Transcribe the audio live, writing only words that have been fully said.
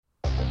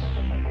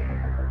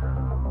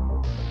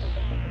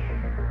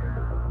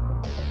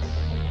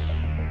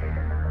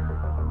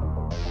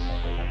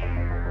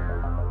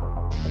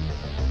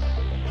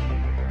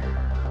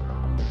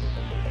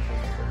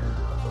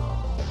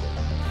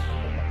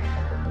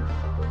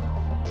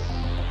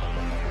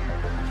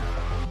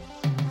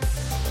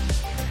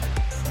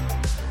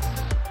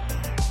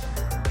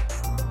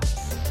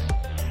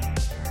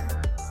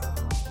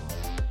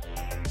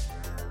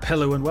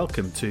Hello and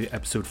welcome to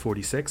episode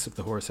 46 of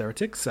the Horus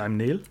Heretics. I'm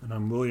Neil. And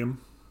I'm William.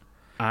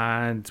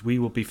 And we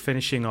will be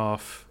finishing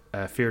off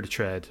Fear to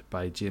Tread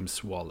by James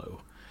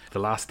Swallow. The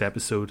last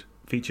episode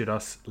featured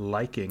us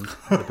liking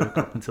the book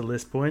up until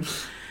this point.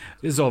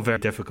 This is all very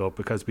difficult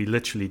because we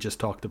literally just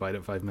talked about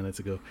it 5 minutes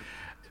ago.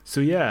 So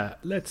yeah,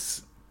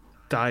 let's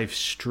dive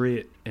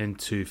straight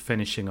into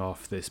finishing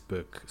off this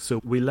book.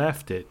 So we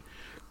left it,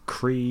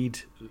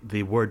 Creed,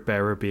 the word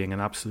bearer, being an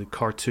absolute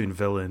cartoon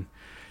villain,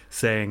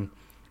 saying,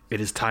 "It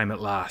is time at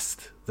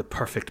last. The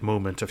perfect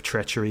moment of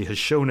treachery has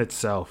shown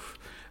itself."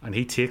 And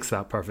he takes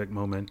that perfect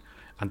moment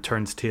and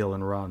turns tail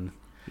and run,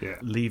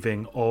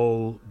 leaving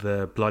all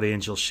the Blood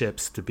Angel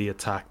ships to be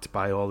attacked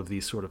by all of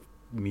these sort of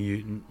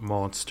mutant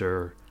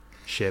monster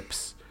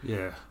ships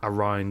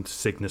around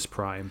Cygnus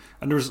Prime.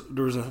 And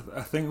there was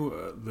a thing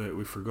that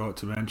we forgot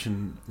to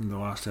mention in the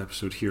last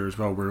episode here as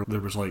well, where there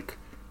was like...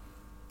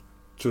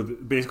 So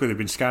basically they've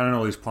been scanning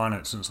all these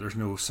planets and there's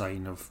no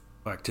sign of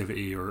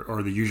activity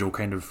or the usual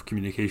kind of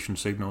communication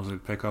signals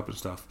they'd pick up and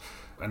stuff,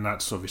 and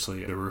that's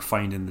obviously they were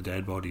finding the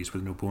dead bodies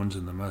with no bones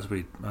in them, as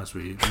we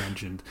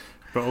mentioned.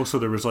 But also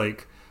there was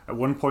like at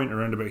one point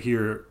around about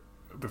here,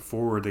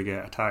 before they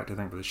get attacked, I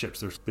think, by the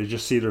ships, they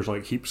just see there's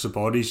like heaps of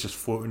bodies just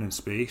floating in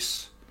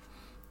space,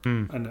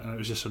 and it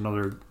was just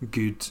another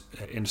good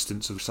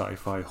instance of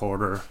sci-fi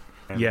horror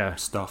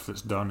stuff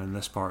that's done in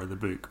this part of the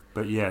book.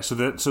 But so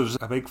there's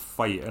a big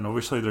fight, and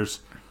obviously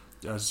there's,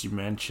 as you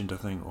mentioned, I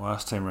think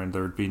last time around,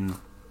 there had been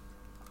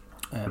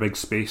a big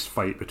space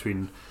fight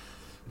between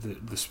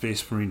the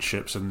Space Marine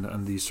ships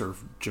and these sort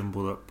of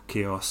jumbled up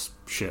chaos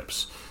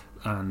ships,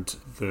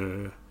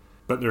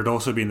 but there'd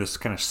also been this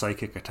kind of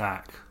psychic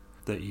attack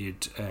that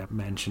you'd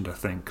mentioned, I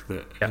think,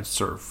 that had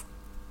sort of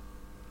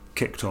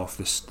kicked off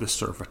this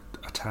sort of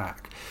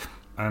attack,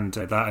 and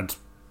that had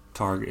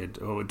targeted,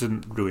 it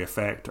didn't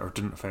affect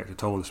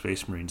at all the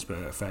Space Marines, but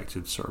it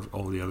affected sort of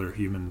all the other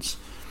humans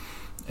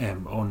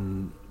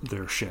on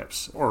their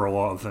ships, or a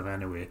lot of them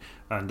anyway.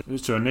 And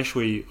so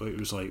initially it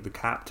was like the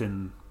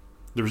captain,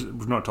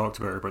 we've not talked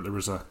about her, but there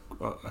was a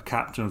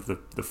captain of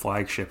the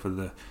flagship of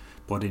the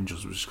Blood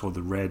Angels, which is called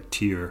the Red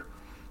Tier,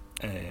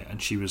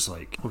 and she was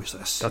like, what was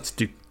this? That's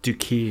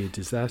Duquesne,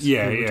 is that?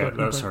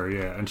 That's her,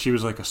 and she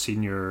was like a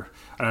senior,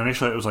 and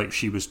initially it was like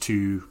she was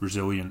too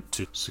resilient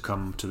to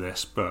succumb to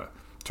this, but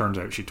turns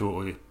out she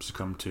totally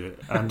succumbed to it,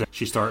 and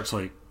she starts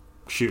like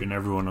shooting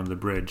everyone on the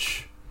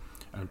bridge,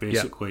 and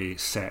basically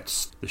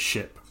sets the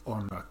ship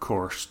on a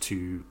course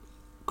to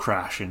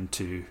crash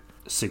into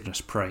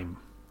Cygnus Prime.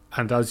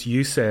 And as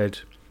you said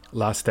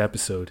last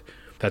episode,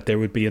 that there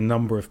would be a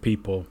number of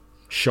people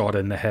shot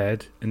in the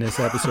head in this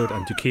episode,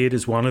 and Duquesne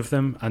is one of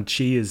them, and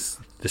she is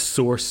the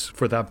source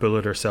for that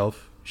bullet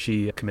herself.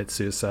 She commits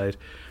suicide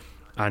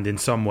and in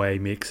some way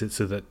makes it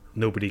so that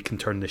nobody can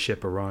turn the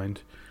ship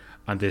around,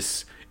 and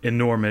this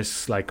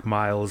enormous, like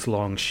miles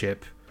long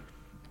ship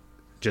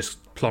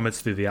just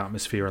plummets through the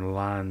atmosphere and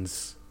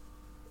lands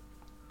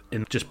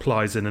and just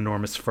plows an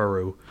enormous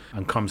furrow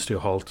and comes to a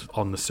halt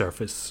on the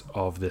surface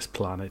of this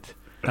planet.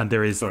 And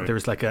there's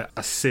like a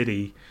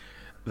city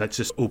that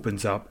just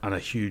opens up, and a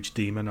huge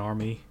demon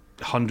army,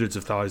 hundreds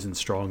of thousands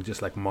strong,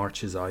 just like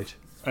marches out.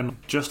 And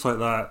just like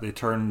that, they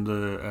turned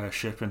the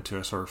ship into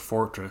a sort of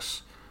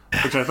fortress,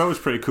 which I thought was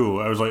pretty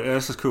cool. I was like,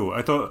 this is cool.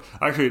 I thought,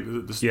 actually,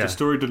 the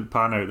story didn't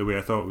pan out the way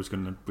I thought it was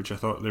going to, which I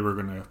thought they were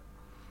going to,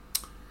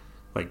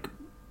 like,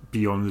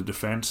 be on the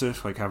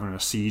defensive, like having a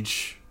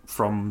siege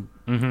from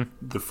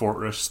the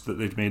fortress that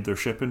they'd made their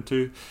ship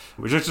into,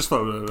 which I just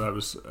thought that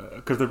was,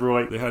 because they were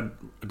like, they had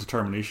a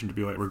determination to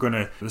be like,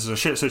 this is a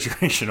shit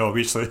situation,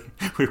 obviously.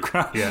 We've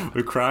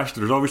crashed.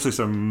 There's obviously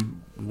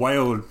some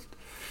wild,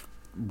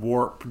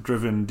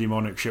 warp-driven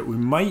demonic shit. We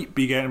might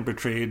be getting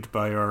betrayed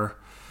by our...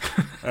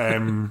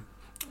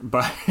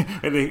 but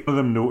one of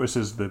them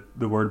notices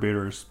the word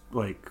bearers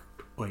like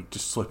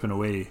just slipping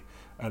away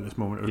at this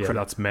moment.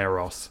 That's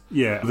Meros.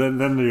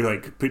 Then they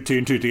like put two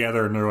and two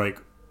together, and they're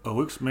like, oh,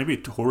 looks,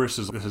 maybe Horus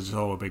this is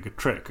all a big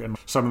trick. And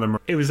some of them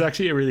it was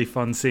actually a really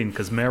fun scene,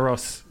 because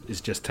Meros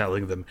is just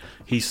telling them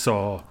he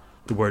saw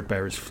the word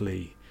bearers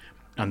flee,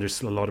 and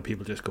there's a lot of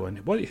people just going,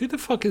 "What? Who the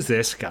fuck is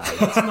this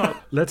guy?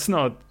 Let's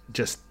not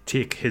just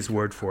take his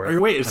word for it."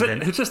 Wait,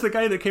 it's just the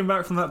guy that came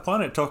back from that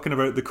planet talking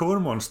about the core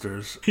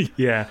monsters.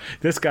 Yeah,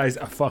 this guy's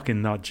a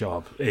fucking nut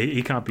job.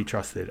 He can't be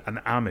trusted. And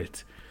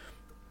Amit,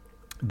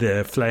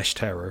 the flesh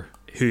terror,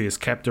 who is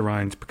kept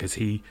around because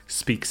he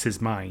speaks his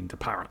mind,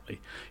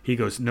 apparently, he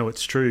goes, "No,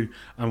 it's true.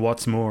 And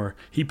what's more,"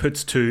 he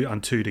puts two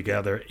and two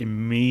together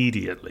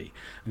immediately.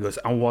 He goes,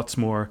 "And what's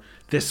more,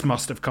 this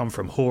must have come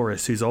from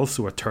Horus, who's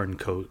also a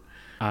turncoat."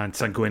 And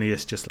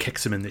Sanguinius just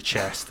kicks him in the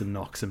chest and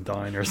knocks him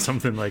down or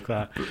something like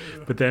that.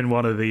 But then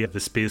one of the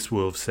space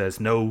wolves says,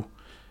 "No,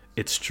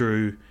 it's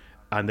true."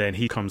 And then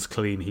he comes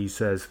clean. He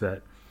says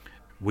that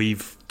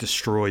we've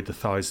destroyed the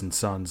Thousand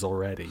Suns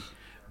already.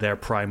 Their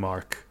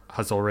Primarch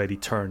has already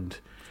turned.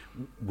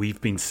 We've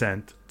been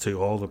sent to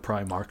all the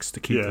Primarchs to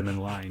keep them in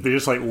line. They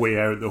just like weigh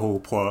out the whole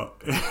plot.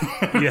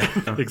 Yeah,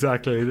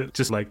 exactly.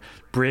 Just like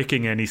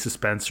breaking any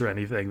suspense or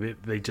anything.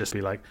 They just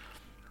be like,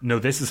 no,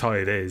 this is how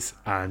it is,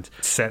 and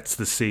sets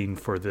the scene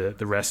for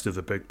the rest of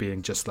the book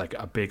being just like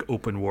a big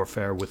open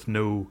warfare with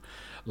no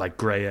like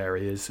grey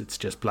areas. It's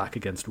just black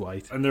against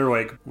white. And they're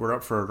like, we're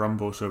up for a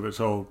rumble, so if it's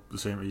all the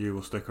same to you,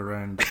 we'll stick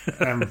around.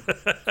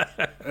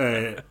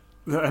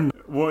 And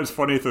what is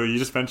funny though, you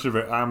just mentioned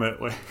about Ammit,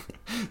 like,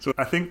 so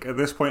I think at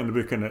this point in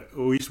the book, and at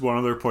least one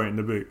other point in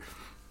the book,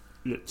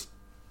 it's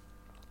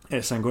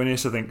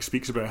Sanguinius, I think,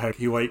 speaks about how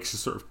he likes his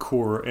sort of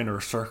core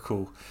inner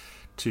circle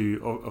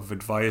of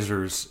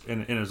advisors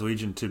in his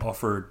legion to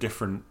offer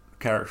different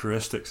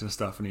characteristics and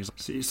stuff, and he's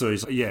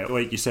yeah,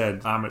 like you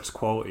said, Ammit's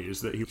quality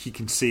is that he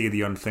can say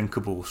the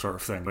unthinkable sort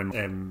of thing,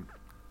 and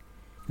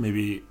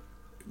maybe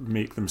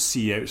make them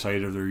see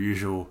outside of their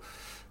usual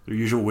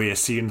way of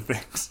seeing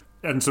things.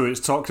 And so it's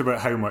talked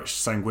about how much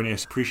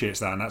Sanguinius appreciates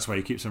that, and that's why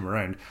he keeps him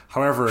around.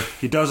 However,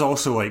 he does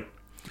also like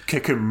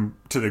kick him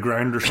to the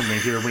ground or something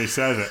here when he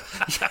says it.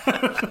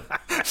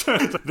 So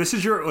this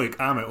is your, like,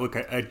 Ammit, look,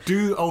 I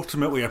do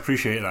ultimately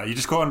appreciate that. You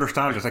just got to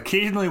understand this.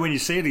 Occasionally when you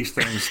say these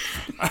things...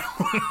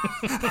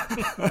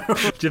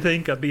 Do you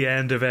think at the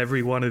end of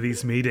every one of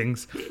these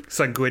meetings,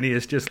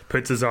 Sanguinius just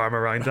puts his arm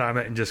around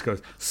Ammit and just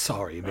goes,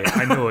 sorry, mate,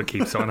 I know it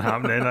keeps on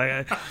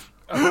happening.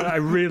 I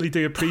really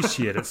do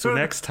appreciate it. So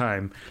next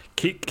time,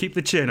 keep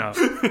the chin up.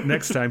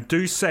 Next time,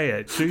 do say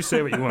it. Do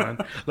say what you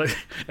want. Like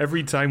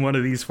every time one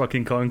of these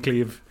fucking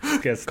conclave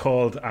gets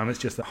called, Ammit's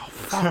just like, oh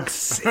fuck's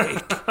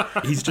sake.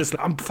 He's just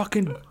like, I'm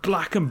fucking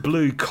black and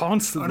blue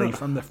constantly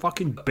from the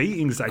fucking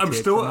beatings I take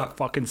from that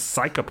fucking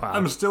psychopath.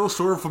 I'm still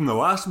sore from the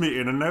last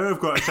meeting, and now I've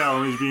got to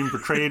tell him he's being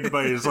betrayed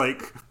by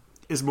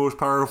his most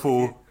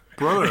powerful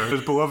brother,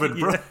 his beloved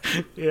brother.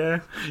 Yeah.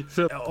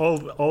 So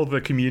all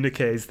the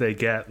communiques they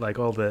get, like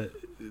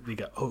they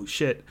get, oh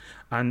shit,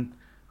 and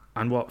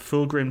what,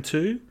 Fulgrim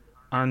 2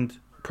 and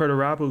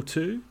Perturabo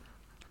 2,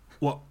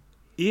 what,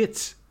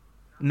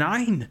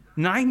 9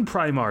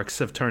 Primarchs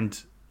have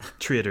turned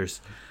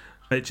traitors.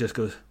 It just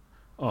goes,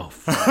 oh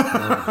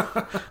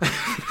fuck.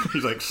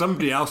 He's like,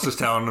 somebody else is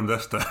telling them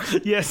this stuff.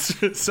 Yes,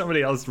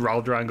 somebody else,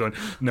 Raldran, going,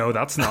 no,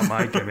 that's not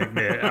my gimmick,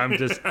 mate.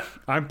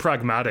 I'm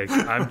pragmatic.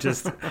 I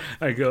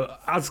go,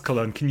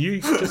 Azkalan, can you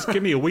just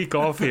give me a week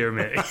off here,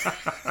 mate?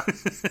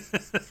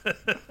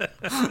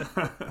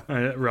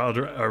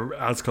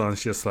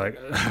 Azkalan's just like,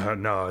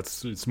 no,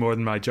 it's more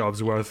than my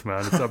job's worth,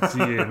 man. It's up to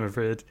you, I'm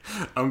afraid.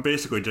 I'm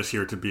basically just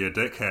here to be a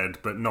dickhead,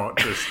 but not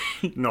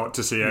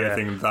to say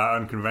anything that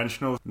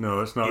unconventional.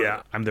 No, it's not.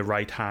 Yeah, I'm the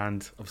right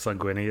hand of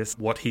Sanguinius.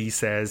 What he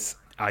says,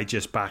 I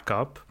just back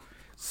up.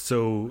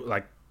 So,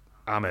 like,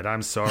 Ammit,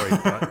 I'm sorry,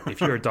 but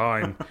if you're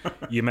down,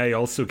 you may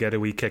also get a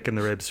wee kick in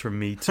the ribs from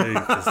me too,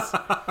 because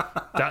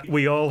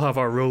we all have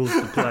our roles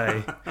to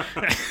play.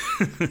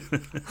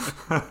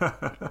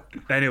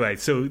 Anyway,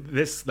 so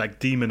this like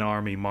demon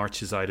army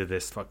marches out of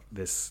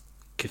this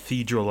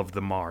cathedral of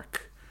the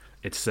Mark.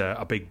 It's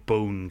a big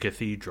bone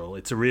cathedral.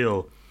 It's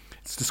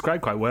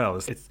described quite well.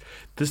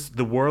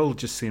 The world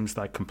just seems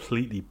like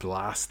completely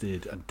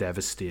blasted and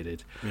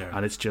devastated,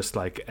 and it's just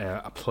like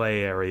a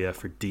play area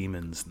for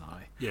demons now.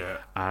 Yeah.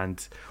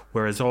 And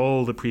whereas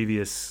all the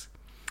previous,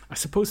 I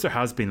suppose there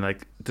has been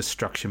like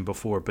destruction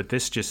before, but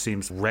this just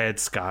seems red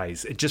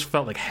skies. It just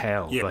felt like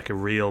hell, like a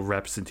real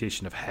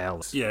representation of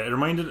hell. Yeah, it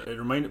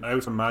reminded. I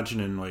was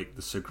imagining like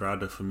the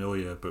Sagrada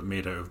Familia, but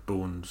made out of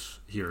bones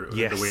here.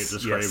 Yes, the way it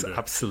described it.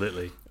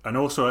 Absolutely. And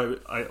also,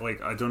 I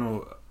don't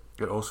know.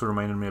 It also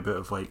reminded me a bit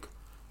of like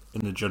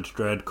in the Judge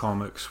Dredd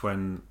comics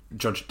when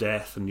Judge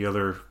Death and the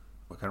other,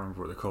 I can't remember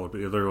what they're called, but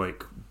the other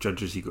like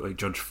judges, he got like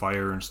Judge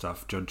Fire and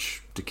stuff,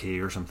 Judge Decay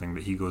or something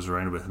that he goes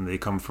around with, and they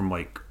come from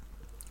like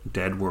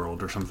Dead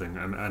World or something,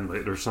 and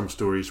like there's some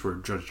stories where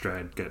Judge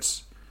Dredd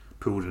gets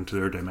pulled into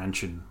their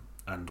dimension,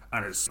 and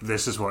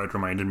this is what it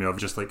reminded me of,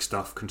 just like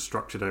stuff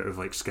constructed out of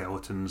like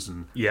skeletons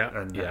and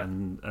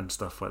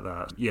stuff like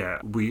that. Yeah,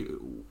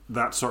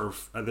 that sort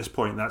of, at this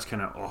point, that's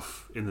kind of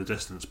off in the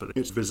distance, but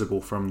it's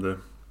visible from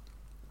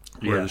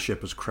where the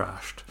ship has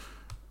crashed.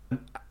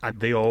 And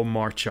they all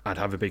march and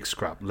have a big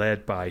scrap,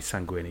 led by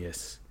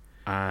Sanguinius,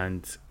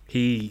 and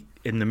he,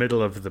 in the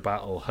middle of the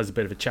battle, has a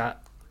bit of a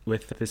chat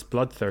with this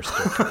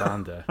bloodthirster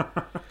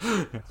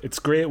Kabanda. It's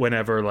great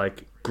whenever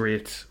like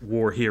great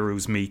war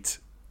heroes meet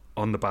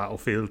on the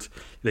battlefield.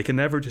 They can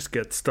never just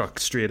get stuck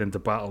straight into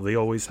battle. They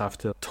always have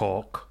to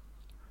talk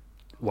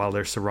while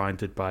they're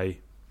surrounded by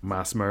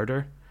mass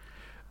murder.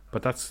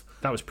 But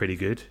that was pretty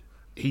good.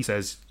 He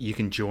says, you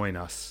can join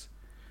us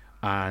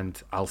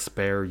and I'll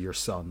spare your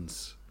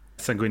sons.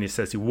 Sanguinius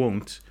says he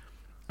won't,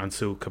 and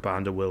so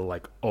Kabanda will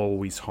like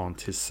always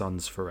haunt his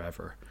sons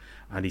forever.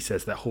 And he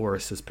says that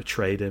Horus has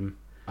betrayed him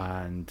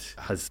and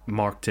has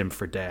marked him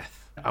for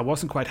death. I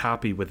wasn't quite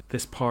happy with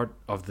this part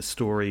of the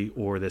story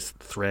or this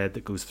thread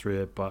that goes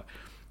through it, but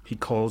he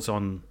calls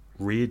on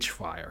Rage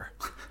Fire,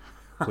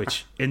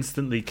 which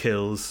instantly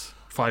kills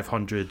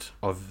 500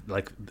 of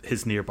like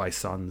his nearby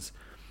sons,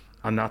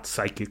 and that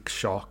psychic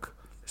shock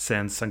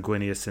sends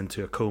Sanguinius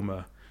into a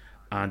coma,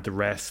 and the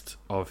rest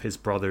of his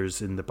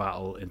brothers in the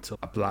battle into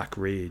a black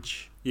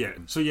rage. Yeah,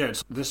 so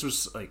this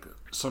was like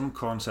some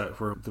concept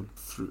where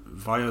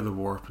via the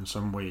warp in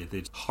some way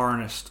they'd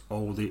harnessed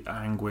all the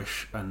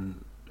anguish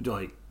and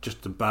like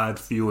just the bad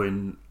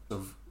feeling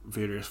of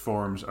various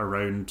forms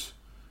around.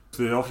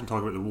 So they often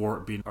talk about the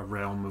warp being a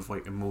realm of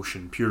like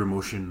emotion, pure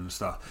emotion and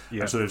stuff.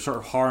 Yeah. And so they've sort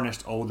of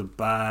harnessed all the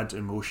bad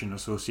emotion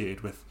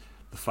associated with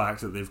the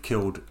fact that they've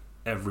killed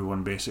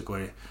everyone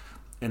basically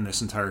in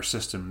this entire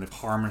system. They've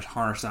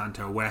harnessed that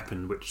into a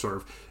weapon, which sort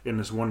of, in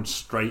this one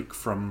strike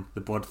from the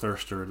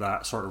Bloodthirster,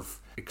 that sort of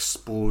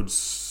explodes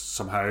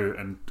somehow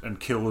and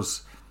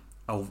kills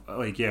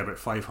about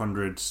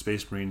 500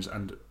 Space Marines,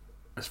 and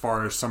as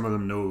far as some of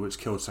them know, it's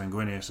killed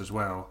Sanguinius as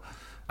well.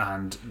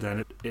 And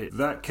then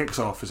that kicks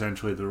off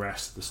essentially the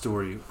rest of the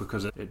story,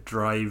 because it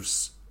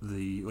drives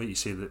like you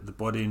say, the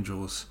Blood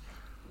Angels.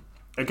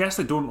 I guess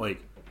they don't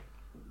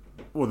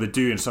they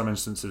do in some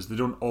instances. They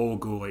don't all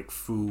go like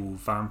full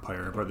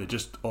vampire, but they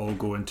just all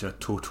go into a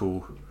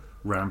total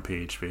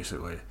rampage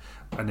basically.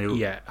 And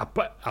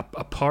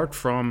apart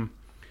from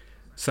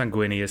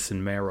Sanguinius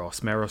and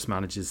Meros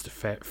manages to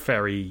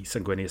ferry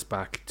Sanguinius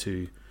back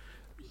to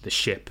the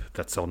ship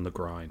that's on the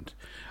ground,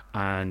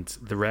 and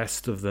the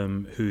rest of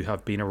them who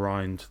have been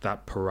around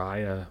that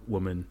pariah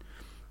woman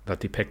that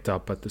they picked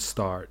up at the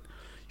start,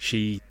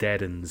 she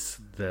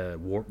deadens the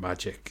warp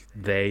magic.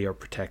 They are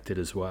protected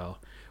as well.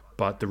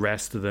 But the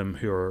rest of them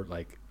who are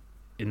like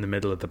in the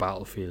middle of the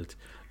battlefield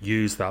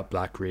use that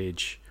black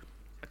rage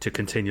to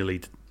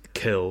continually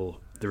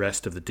kill the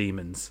rest of the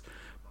demons.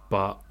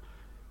 But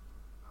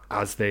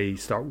as they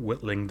start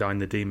whittling down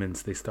the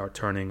demons, they start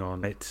turning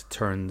on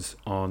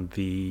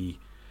the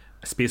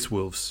Space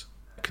Wolves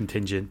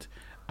contingent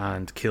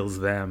and kills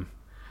them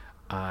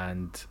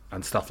and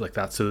stuff like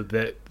that. So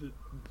that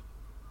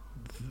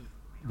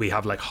we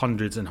have like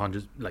hundreds and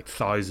hundreds, like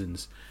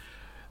thousands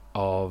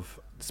of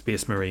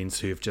Space Marines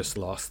who have just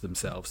lost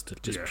themselves to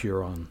just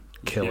pure on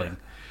killing.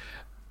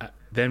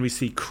 Then we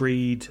see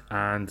Creed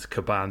and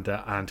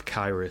Kabanda and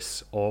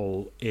Kyrus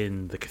all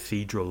in the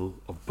Cathedral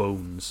of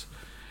Bones,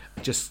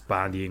 just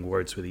bandying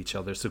words with each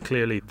other. So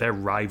clearly they're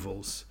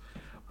rivals,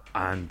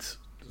 and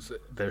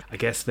I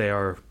guess they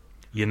are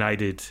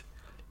united,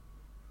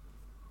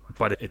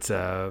 but it's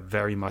a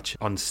very much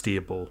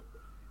unstable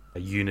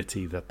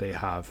unity that they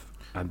have,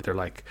 and they're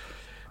like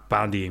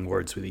bandying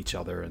words with each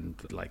other and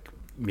like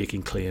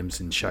making claims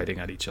and shouting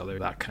at each other,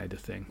 that kind of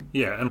thing.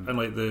 Yeah, and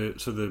like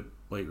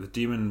the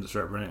demon that's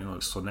representing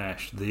like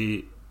Slaanesh,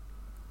 they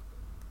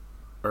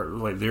are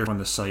like they're on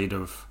the side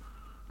of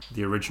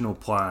the original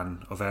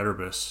plan of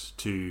Erebus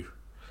to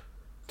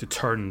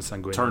turn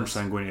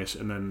Sanguinius,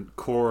 and then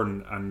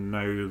Khorne, and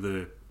now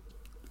the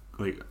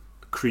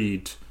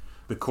Creed,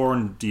 the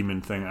Khorne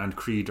demon thing and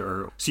Creed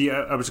are. See,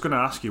 I was going to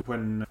ask you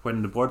when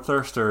the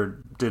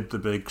Bloodthirster did the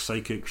big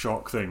psychic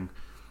shock thing.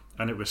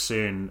 And it was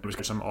saying it was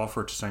some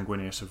offer to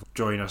Sanguinius of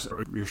join us,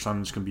 or your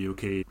sons can be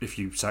okay if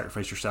you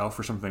sacrifice yourself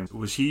or something.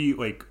 Was he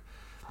like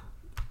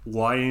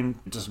lying?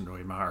 It doesn't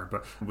really matter,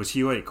 but was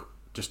he like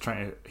just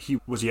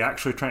was he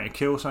actually trying to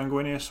kill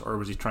Sanguinius, or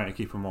was he trying to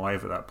keep him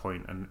alive at that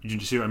point? And you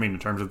see what I mean in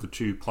terms of the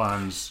two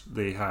plans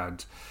they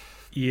had?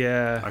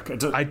 Yeah,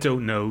 I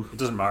don't know. It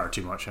doesn't matter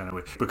too much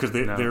anyway, because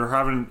they were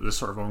having this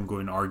sort of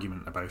ongoing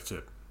argument about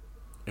it.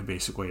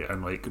 Basically,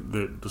 and like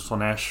the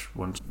Slaanesh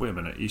ones. Wait a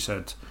minute, you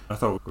said I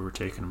thought we were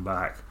taking him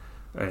back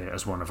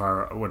as one of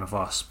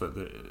us, but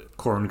the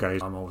Khorne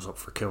guys I'm always up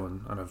for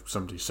killing, and if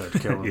somebody said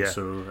killing, yeah.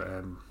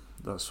 So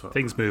that's what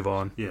things move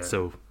on. Yeah,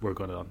 so we're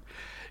going on.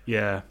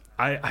 Yeah,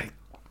 I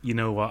you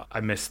know what,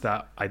 I missed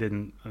that.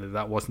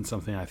 That wasn't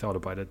something I thought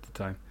about at the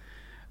time.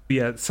 But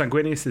yeah,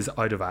 Sanguinius is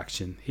out of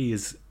action. He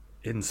is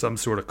in some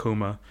sort of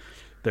coma.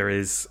 There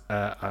is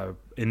a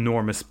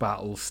enormous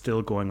battle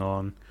still going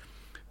on.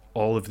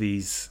 All of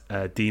these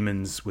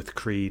demons with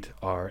Creed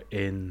are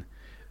in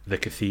the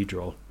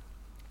cathedral.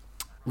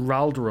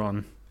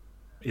 Raldoron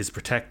is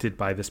protected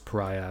by this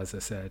pariah, as I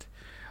said,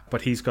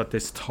 but he's got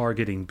this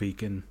targeting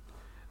beacon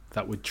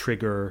that would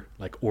trigger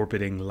like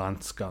orbiting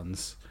lance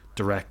guns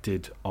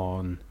directed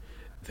on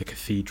the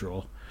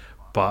cathedral.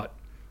 But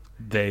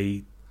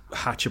they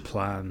hatch a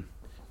plan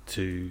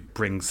to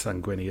bring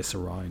Sanguinius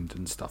around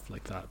and stuff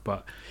like that.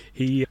 But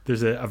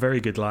there's a very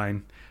good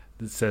line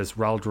that says,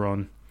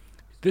 Raldoron,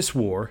 this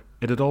war,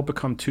 it had all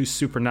become too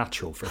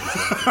supernatural for his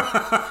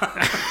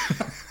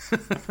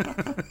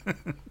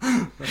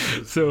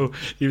liking. So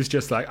he was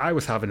just like, I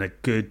was having a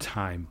good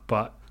time,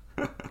 but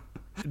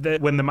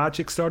when the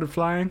magic started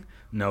flying,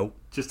 no.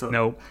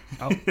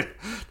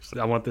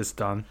 I want this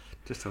done.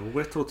 Just a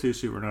little too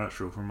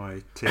supernatural for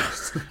my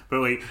taste. But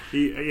like,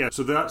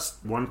 so that's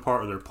one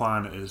part of their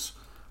plan is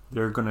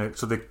they're gonna.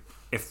 So they've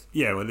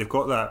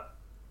got that.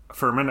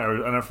 For a minute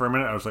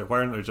I was like, why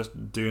aren't they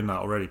just doing that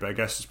already? But I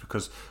guess it's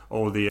because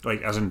all the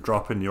as in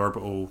dropping the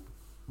orbital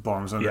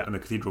bombs in the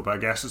cathedral. But I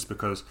guess it's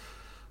because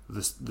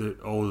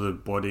all the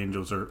Blood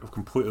Angels are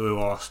completely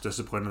lost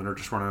discipline and they're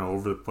just running all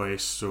over the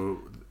place. So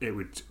it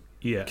would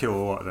Yeah. kill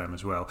a lot of them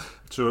as well.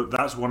 So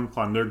that's one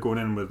plan. They're going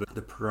in with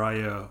the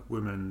pariah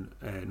woman,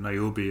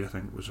 Niobe, I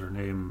think was her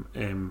name,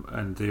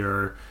 and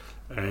they're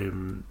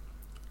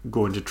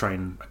going to try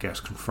and, I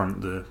guess,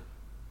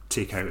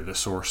 take out the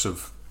source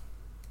of,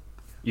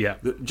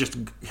 just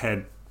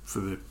head for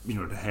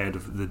the head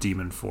of the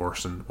demon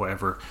force and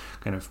whatever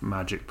kind of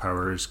magic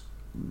power is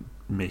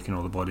making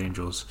all the blood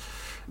angels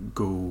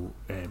go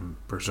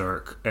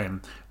berserk.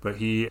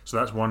 So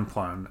that's one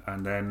plan,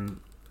 and then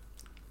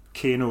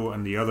Kano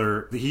and the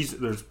other,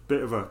 there's a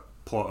bit of a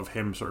plot of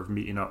him sort of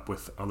meeting up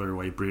with other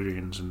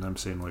librarians and them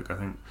saying, like, I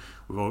think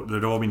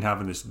they'd all been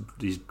having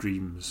these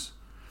dreams.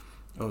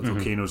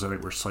 Although Kano's, I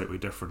think, were slightly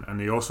different, and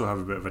they also have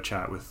a bit of a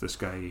chat with this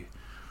guy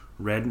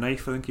Red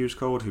Knife, I think he was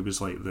called, who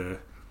was like the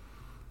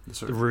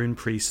rune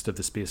priest of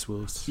the Space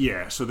Wolves.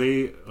 Yeah, so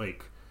they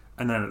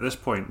and then at this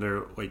point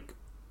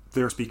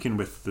they're speaking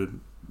with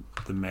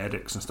the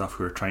medics and stuff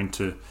who are trying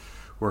to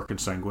work in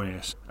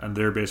Sanguinius, and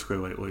they're basically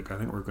like I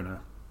think we're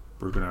gonna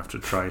have to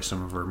try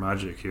some of our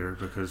magic here,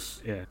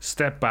 because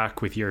step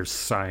back with your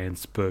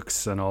science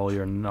books and all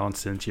your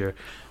nonsense, your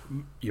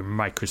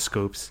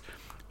microscopes.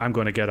 I'm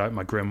going to get out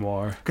my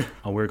grimoire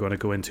and we're going to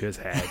go into his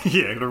head.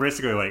 Yeah, they're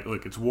basically like,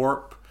 look, it's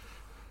warp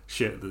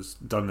shit that's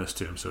done this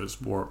to him, so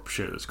it's warp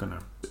shit it's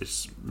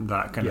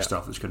that kind of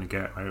stuff that's going to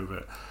get out of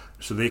it.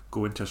 So they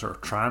go into a sort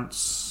of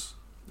trance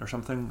or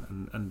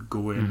something and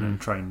go in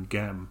and try and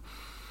get him.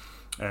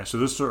 So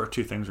those sort of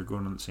two things are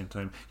going on at the same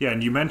time. Yeah,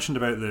 and you mentioned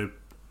about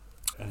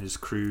and his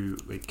crew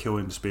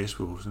killing the Space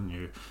Wolves, didn't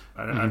you?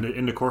 And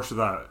in the course of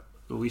that,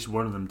 at least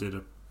one of them did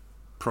a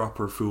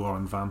proper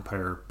full-on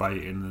vampire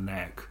bite in the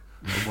neck.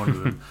 One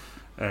of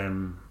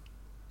them.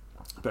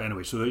 But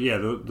anyway, so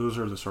those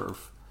are the sort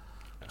of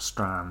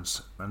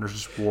strands, and there's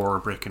just war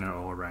breaking out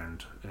all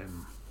around.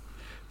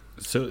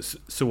 So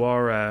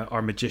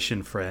our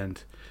magician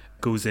friend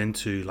goes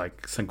into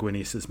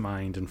Sanguinius's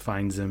mind and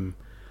finds him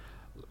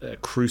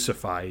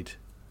crucified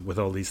with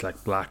all these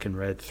black and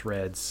red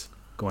threads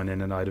going in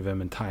and out of him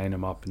and tying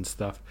him up and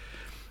stuff.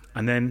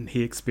 And then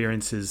he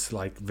experiences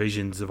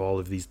visions of all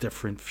of these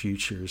different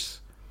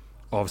futures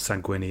of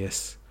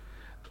Sanguinius.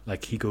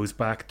 He goes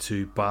back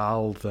to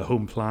Baal, the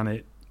home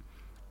planet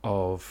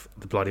of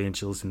the Blood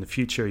Angels in the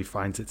future. He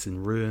finds it's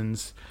in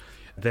ruins.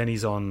 Then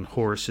he's on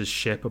Horus's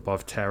ship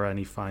above Terra, and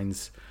he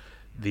finds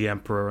the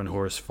Emperor and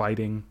Horus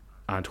fighting,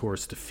 and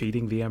Horus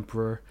defeating the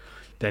Emperor.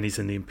 Then he's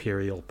in the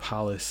Imperial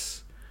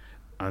Palace,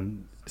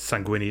 and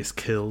Sanguinius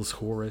kills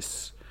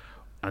Horus.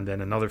 And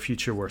then another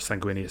future where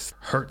Sanguinius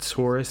hurts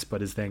Horus,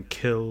 but is then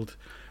killed,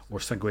 or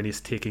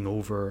Sanguinius taking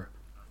over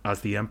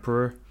as the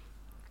Emperor.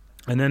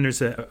 And then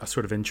there's a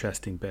sort of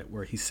interesting bit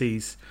where he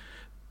sees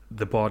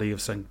the body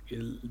of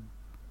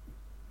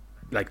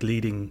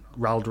leading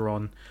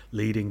Raldoron,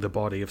 leading the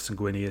body of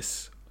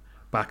Sanguinius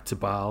back to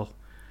Baal.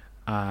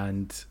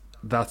 And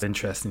that's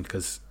interesting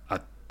because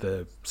at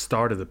the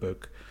start of the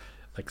book,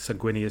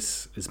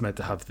 Sanguinius is meant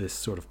to have this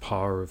sort of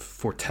power of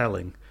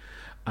foretelling,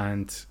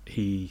 and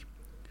he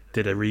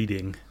did a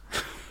reading,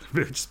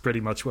 which is pretty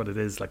much what it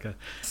is, like a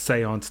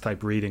seance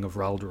type reading of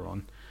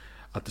Raldoron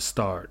at the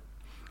start.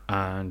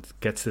 And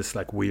gets this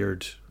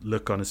weird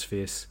look on his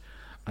face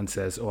and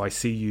says, "Oh, I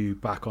see you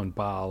back on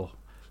Baal,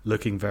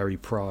 looking very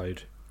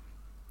proud."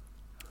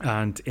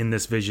 And in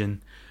this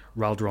vision,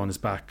 Raldoron is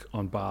back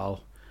on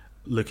Baal,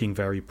 looking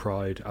very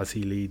proud as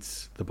he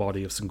leads the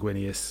body of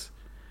Sanguinius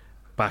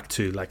back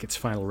to its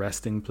final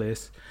resting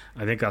place.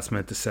 I think that's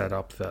meant to set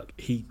up that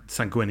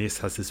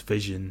Sanguinius has this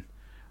vision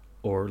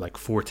or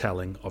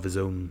foretelling of his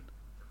own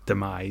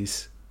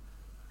demise,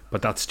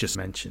 but that's just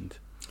mentioned.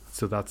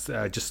 So that's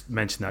I just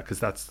mentioned that because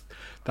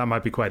that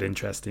might be quite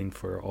interesting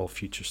for all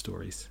future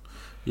stories.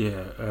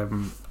 Yeah,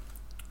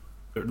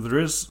 there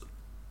is.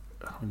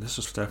 This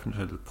is stepping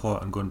into the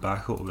plot and going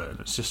back a little bit, and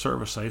it's just sort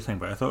of a side thing,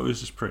 but I thought it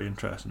was just pretty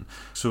interesting.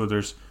 So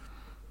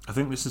I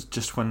think this is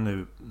just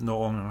when not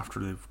long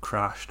after they've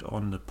crashed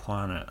on the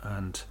planet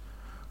and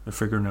they're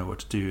figuring out what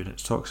to do, and it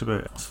talks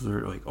about, so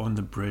they're on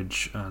the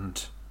bridge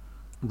and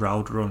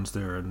Raldoron's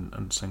there and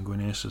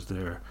Sanguinius is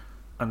there.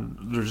 And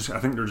I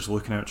think they're just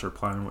looking out, sort of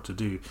planning what to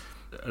do.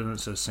 And it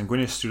says,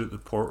 Sanguinius stood at the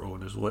portal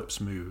and his lips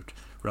moved.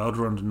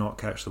 Raldoron did not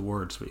catch the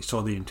words, but he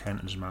saw the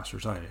intent in his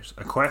master's eyes.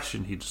 A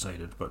question, he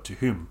decided, but to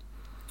whom?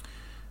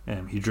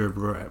 He drew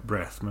a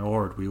breath. My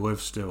lord, we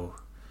live still.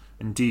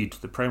 Indeed,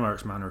 the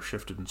Primarch's manner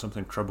shifted and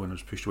something troubling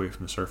was pushed away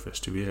from the surface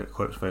to be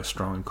eclipsed by a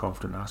strong and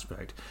confident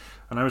aspect.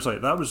 And I was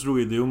like, that was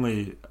really the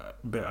only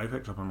bit I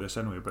picked up on this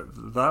anyway,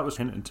 but that was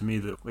hinting to me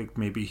that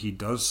maybe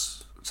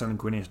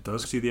Sanguinius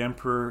does see the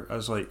Emperor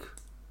as a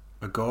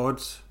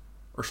god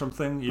or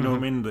something, you know what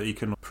I mean, that he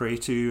can pray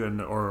to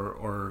and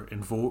or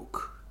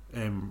invoke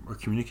or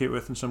communicate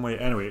with in some way.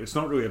 Anyway, it's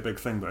not really a big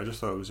thing, but I just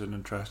thought it was an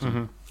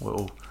interesting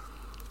little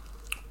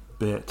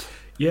bit.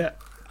 Yeah,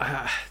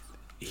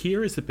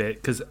 here is the bit,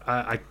 because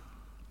I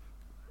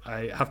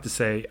have to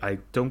say I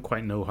don't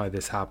quite know how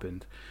this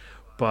happened,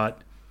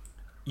 but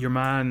your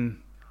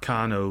man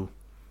Kano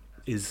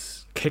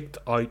is kicked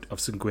out of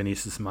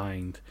Sanguinius's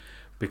mind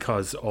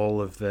because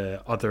all of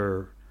the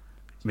other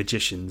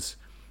magicians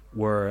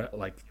were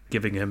like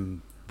giving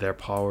him their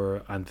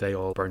power, and they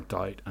all burnt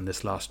out, and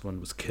this last one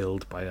was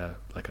killed by a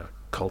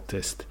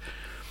cultist.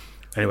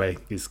 Anyway,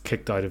 he's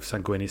kicked out of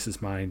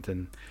Sanguinius's mind,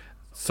 and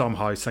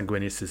somehow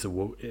Sanguinius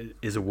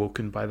is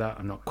awoken by that.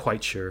 I'm not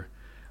quite sure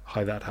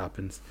how that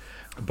happens,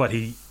 but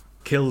he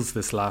kills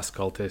this last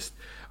cultist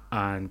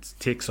and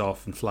takes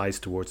off and flies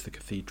towards the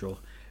cathedral,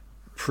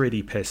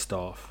 pretty pissed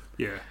off.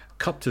 Yeah.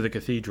 Cut to the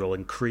cathedral,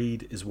 and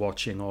Creed is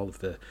watching all of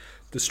the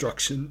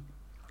destruction,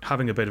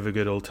 having a bit of a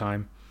good old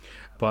time.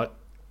 But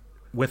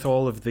with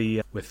all of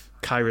with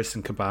Kyrus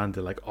and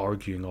Kabanda like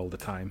arguing all the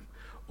time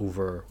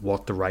over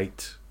what the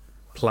right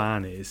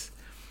plan is,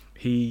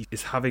 he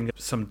is having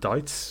some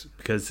doubts,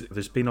 because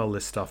there's been all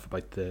this stuff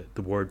about the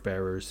word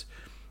bearers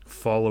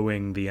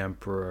following the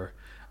Emperor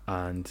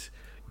and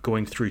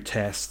going through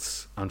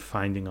tests and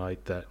finding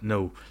out that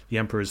no, the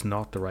Emperor is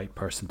not the right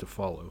person to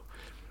follow.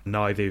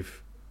 Now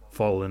they've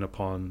fallen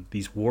upon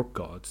these warp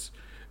gods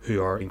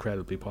who are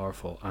incredibly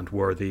powerful and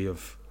worthy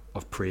of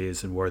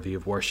praise and worthy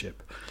of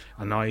worship.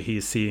 And now he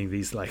is seeing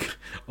these like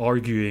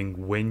arguing,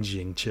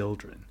 whinging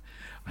children,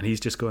 and he's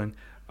just going,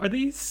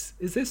 is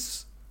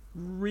this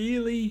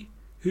really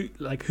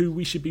who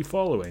we should be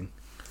following?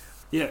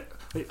 Yeah.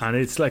 And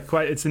it's like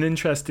it's an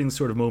interesting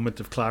sort of moment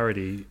of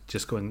clarity,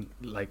 just going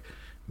like,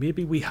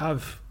 maybe we're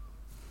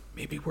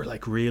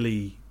like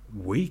really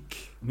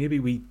weak.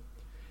 Maybe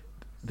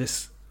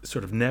this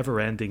sort of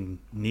never-ending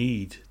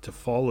need to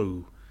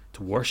follow,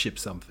 to worship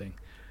something,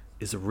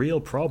 is a real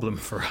problem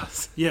for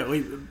us. Yeah,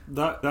 like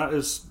that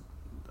is.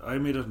 I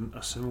made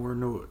a similar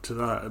note to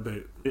that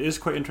about. It is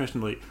quite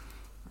interesting, like,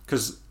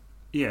 because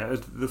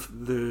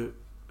the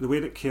way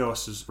that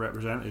chaos is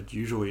represented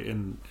usually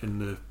in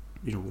the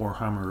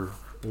Warhammer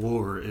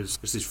lore is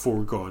these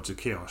four gods of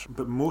chaos,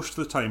 but most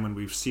of the time when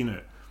we've seen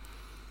it,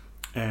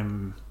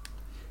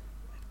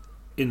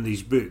 in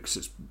these books,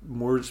 it's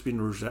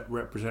been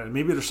represented.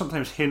 Maybe there's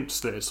sometimes hints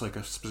that it's like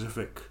a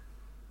specific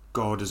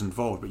god is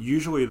involved, but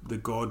usually the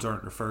gods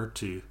aren't referred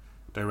to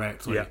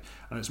directly, and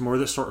it's more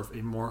this sort of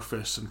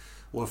amorphous and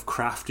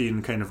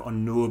Lovecraftian kind of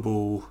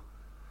unknowable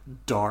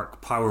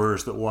dark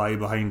powers that lie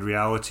behind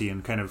reality,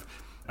 and kind of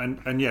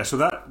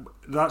so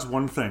that's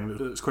one thing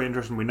that's quite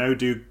interesting. We now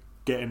do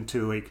get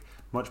into like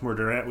much more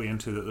directly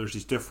into that there's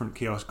these different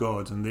chaos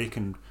gods, and they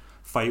can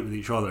fight with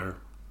each other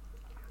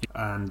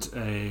and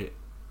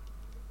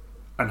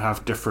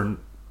have different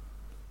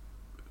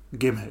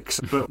gimmicks,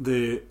 but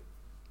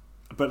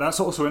that's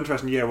also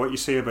interesting. Yeah, what you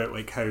say about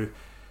like how,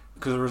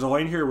 because there was a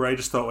line here where I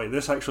just thought like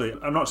this actually,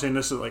 I'm not saying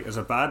this is like as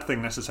a bad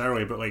thing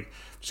necessarily, but like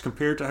just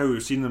compared to how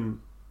we've seen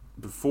them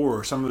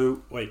before, some of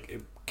the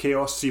like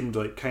chaos seemed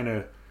like kind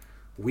of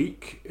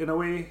weak in a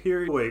way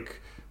here, like,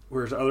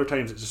 whereas at other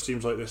times it just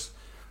seems like this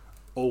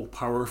all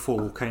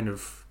powerful kind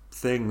of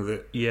thing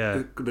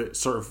that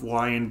sort of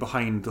lying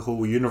behind the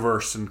whole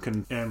universe and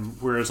can.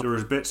 Whereas there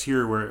was bits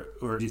here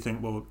where you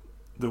think, well,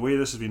 the way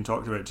this has been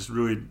talked about just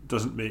really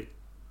doesn't make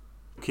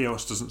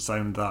chaos doesn't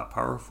sound that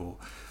powerful.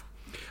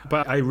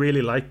 But I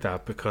really like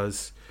that,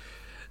 because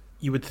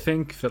you would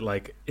think that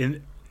like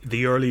in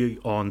the early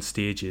on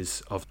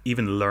stages of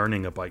even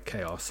learning about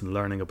chaos and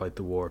learning about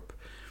the warp,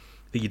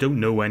 that you don't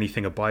know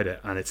anything about it,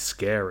 and it's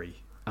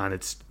scary,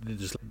 and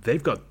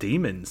they've got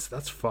demons.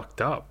 That's fucked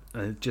up,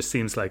 and it just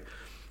seems like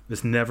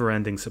this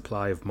never-ending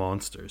supply of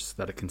monsters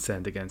that it can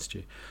send against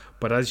you.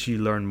 But as you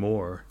learn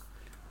more,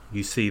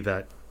 you see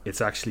that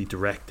it's actually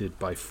directed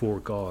by four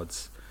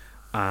gods,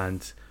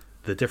 and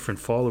the different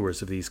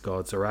followers of these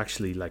gods are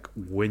actually like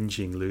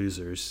whinging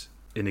losers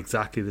in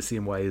exactly the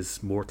same way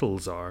as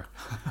mortals are.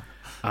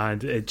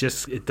 And it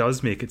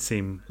does make it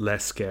seem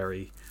less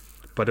scary,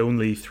 but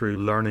only through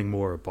learning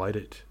more about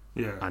it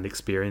and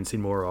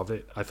experiencing more of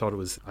it. I thought it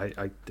was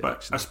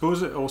but I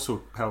suppose it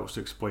also helps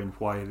to explain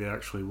why they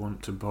actually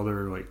want to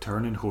bother like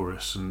turning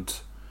Horus, and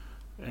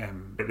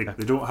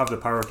they don't have the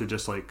power to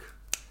just like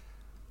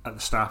at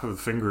the snap of the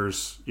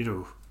fingers,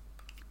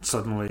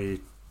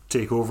 suddenly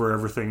take over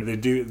everything. They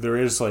do. There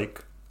is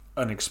like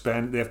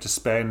they have to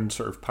spend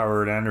sort of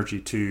power and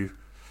energy to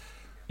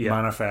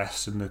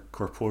manifest in the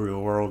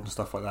corporeal world and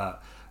stuff like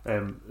that.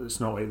 It's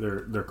not like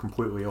they're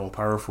completely all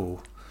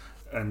powerful,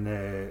 and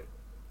it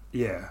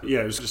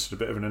was just a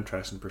bit of an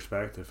interesting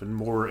perspective, and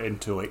more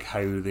into like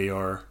how they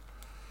are,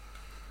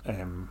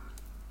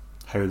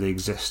 how they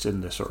exist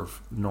in the sort of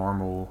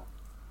normal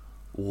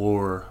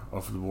lore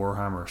of the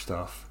Warhammer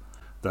stuff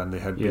than they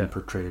had been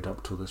portrayed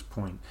up to this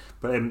point.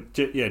 But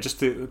just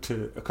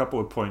to a couple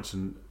of points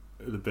in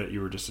the bit you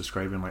were just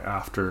describing, like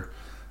after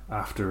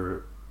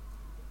Kano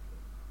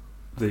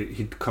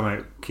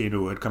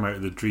had come out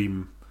of the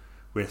dream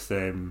with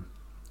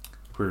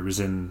where it was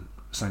in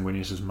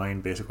Sanguinius's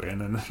mind basically,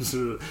 and then it's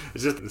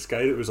just this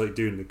guy that was like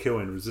doing the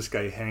killing was this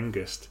guy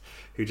Hengist,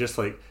 who just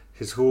like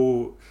his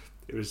whole,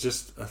 it was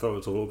just, I thought it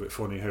was a little bit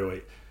funny how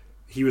like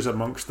he was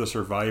amongst the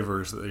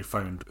survivors that they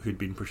found who'd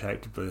been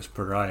protected by this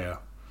pariah,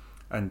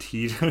 and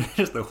he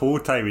just the whole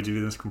time he'd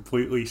doing this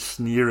completely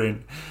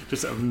sneering,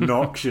 just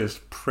obnoxious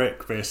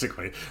prick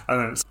basically,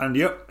 and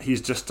yep,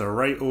 he's just a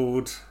right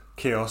old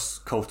chaos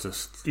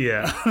cultist.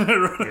 Yeah.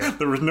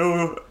 There was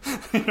no,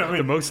 you know what I mean?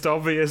 The most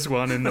obvious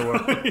one in the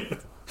world.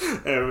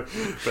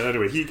 But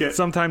anyway, he gets.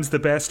 Sometimes the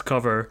best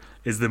cover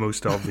is the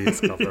most obvious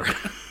cover.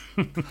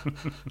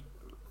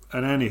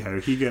 And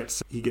anyhow, he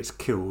gets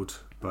killed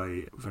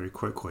by very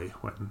quickly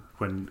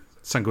when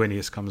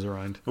Sanguinius comes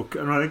around. Okay,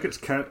 and I think it's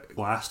Cat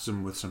blasts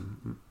him with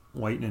some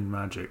lightning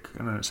magic,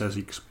 and then it says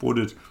he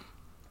exploded.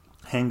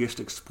 Hengist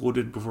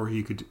exploded before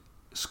he could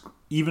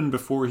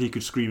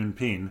scream in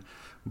pain.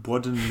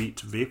 Blood and meat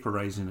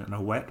vaporizing in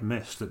a wet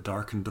mist that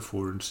darkened the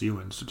floor and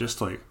ceiling. So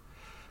just like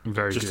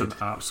Very just good. an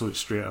absolute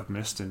straight up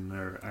mist in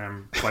there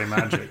by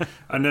magic.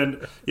 And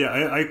then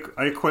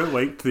I quite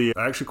liked I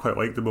actually quite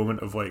liked the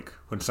moment of like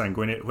when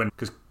Sanguinius,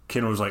 because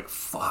Kano was like,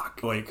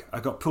 fuck, like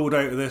I got pulled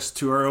out of this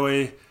too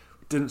early,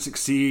 didn't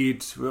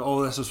succeed,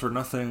 all this was for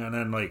nothing. And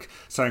then like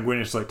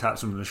Sanguinius like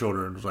taps him on the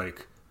shoulder and was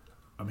like,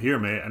 I'm here,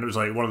 mate. And it was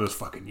like one of those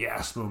fucking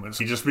yes moments.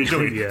 He just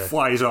immediately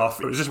flies off.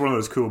 It was just one of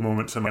those cool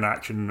moments in an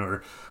action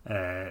or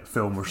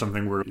film or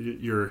something where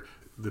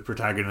the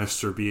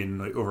protagonists are being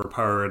like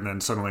overpowered, and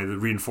then suddenly the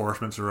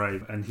reinforcements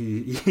arrive, and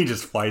he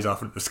just flies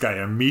off into the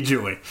sky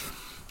immediately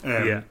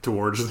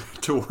towards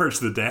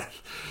the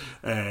death,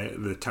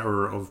 the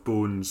Tower of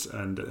Bones,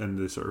 and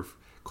the sort of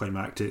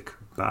climactic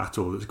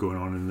battle that's going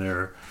on in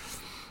there.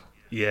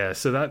 Yeah,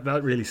 so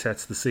that really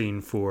sets the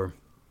scene for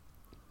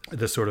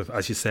the sort of,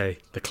 as you say,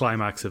 the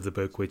climax of the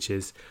book, which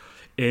is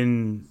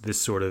in this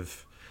sort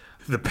of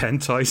the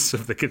penthouse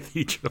of the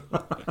cathedral,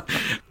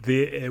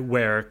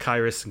 where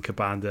Kyrus and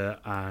Kabanda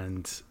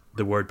and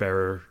the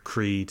word-bearer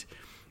Creed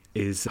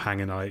is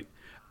hanging out,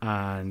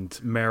 and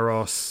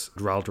Meros,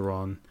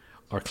 Raldoron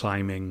are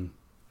climbing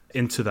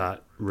into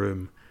that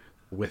room,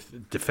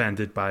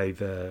 defended by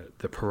the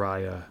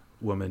pariah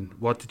woman.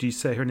 What did you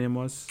say her name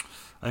was?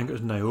 I think it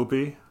was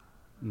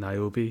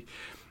Niobe,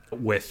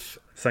 with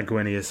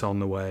Sanguinius on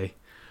the way,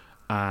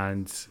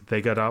 and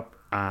they get up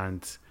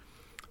and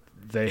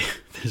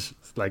there's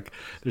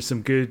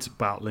some good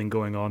battling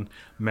going on.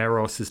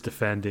 Meros is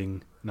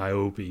defending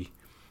Niobe,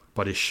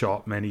 but is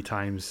shot many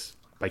times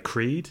by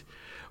Creed.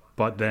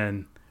 But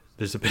then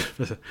there's a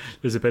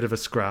bit of a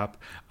scrap,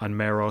 and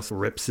Meros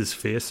rips his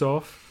face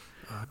off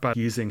by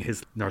using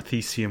his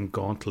Narthecium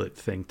gauntlet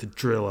thing to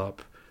drill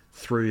up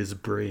through his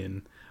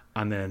brain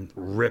and then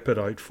rip it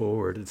out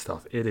forward and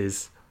stuff. It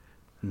is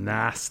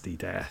nasty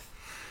death.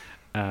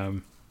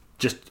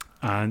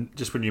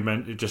 Just when you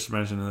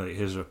mentioned like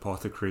his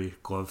apothecary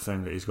glove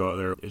thing that he's got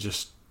there, it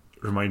just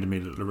reminded me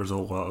that there was a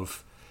lot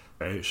of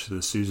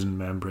the Susan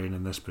membrane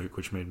in this book,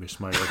 which made me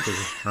smile. Because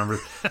I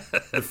remember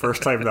the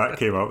first time that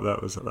came up,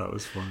 that was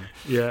funny.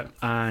 Yeah,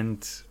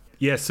 and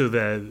so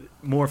the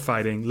more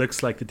fighting.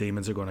 Looks like the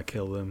demons are going to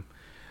kill them,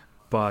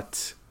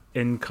 but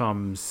in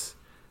comes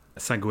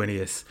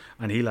Sanguinius,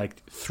 and he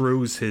like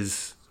throws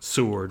his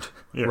sword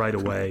right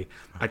away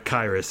at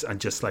Kyrus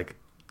and just like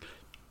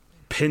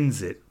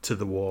pins it to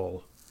the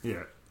wall.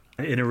 Yeah.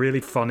 In a really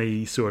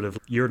funny sort of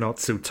you're not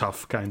so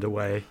tough kind of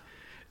way.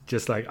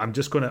 Just like,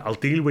 I'll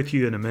deal with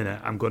you in a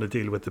minute. I'm going to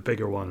deal with the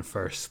bigger one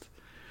first.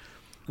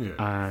 Yeah.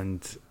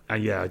 And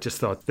I just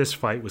thought this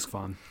fight was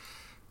fun.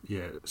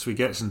 Yeah. So he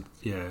gets into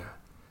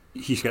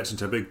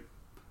a big,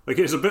 like,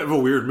 it's a bit of a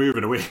weird move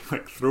in a way.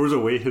 Like, throws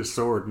away his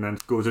sword and then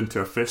goes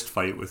into a fist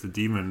fight with the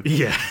demon.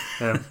 Yeah.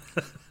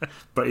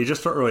 But he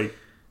just sort of like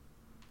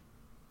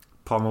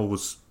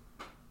pummels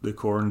the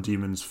corn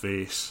demon's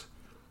face,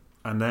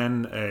 and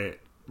then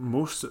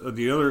there's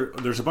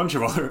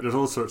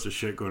all sorts of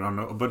shit going on.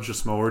 A bunch of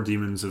smaller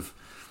demons have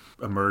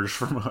emerged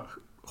from a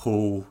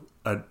hole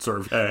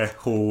that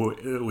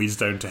leads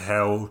down to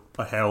hell,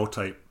 a hell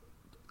type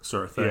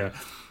sort of thing. Yeah.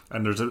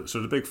 And there's a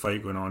sort of big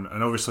fight going on,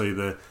 and obviously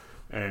the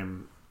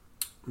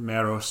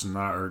Meros and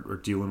that are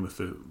dealing with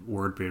the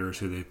word bearers,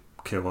 who they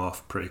kill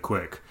off pretty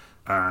quick.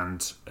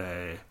 And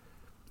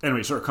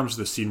anyway, it sort of comes to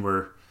the scene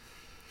where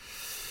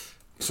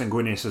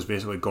Sanguinius has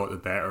basically got the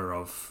better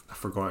of, I've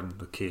forgotten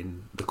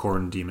the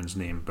corn demon's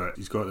name, but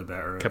he's got the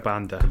better of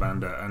Kabanda,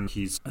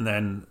 and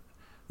then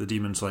the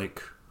demon's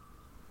like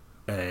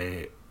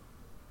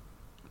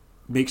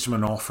makes him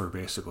an offer,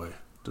 basically,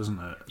 doesn't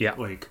it? Yeah.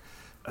 Like,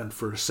 and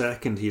for a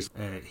second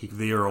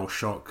they are all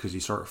shocked because he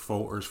sort of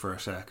falters for a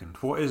second.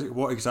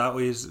 What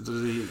exactly does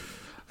he?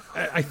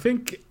 I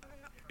think,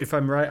 if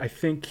I'm right, I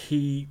think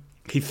he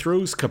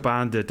throws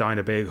Kabanda down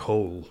a big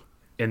hole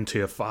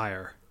into a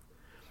fire.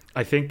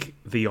 I think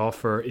the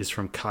offer is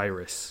from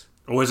Kyrus.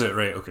 Oh, is it?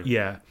 Right, okay.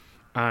 Yeah.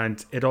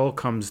 And it all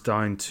comes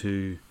down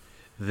to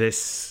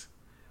this.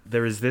 The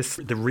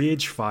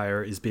rage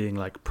fire is being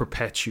like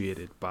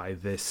perpetuated by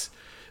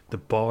the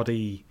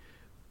body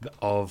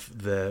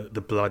of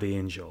the blood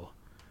angel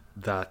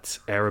that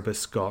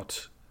Erebus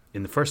got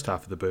in the first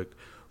half of the book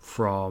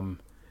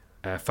from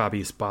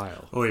Fabius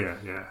Bile. Oh, yeah,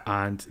 yeah.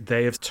 And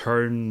they have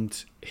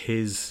turned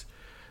his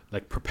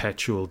like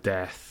perpetual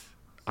death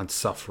and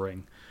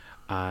suffering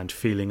and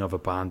feeling of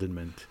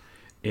abandonment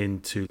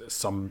into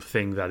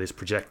something that is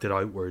projected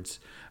outwards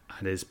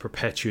and is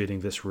perpetuating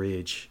this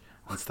rage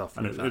and stuff.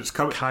 And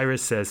Kyrus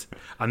says,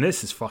 and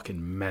this is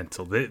fucking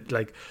mental.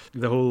 The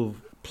whole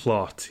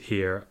plot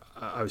here,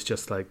 I was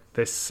just like,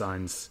 this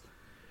sounds.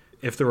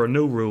 If there are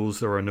no rules,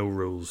 there are no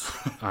rules,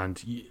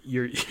 and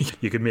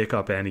you can make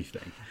up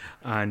anything.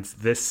 And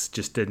this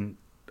just didn't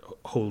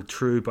hold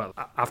true. But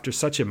after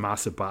such a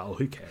massive battle,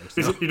 who cares?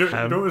 You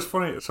know what's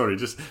funny? Sorry,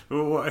 just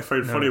what I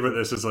found funny about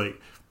this is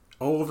like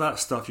all of that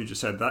stuff you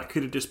just said. That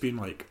could have just been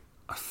like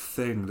a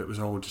thing that was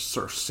all just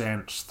sort of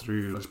sensed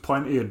through. There's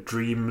plenty of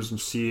dreams and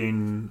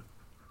seeing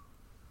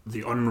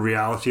the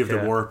unreality of the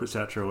warp,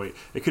 etc. Like,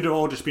 it could have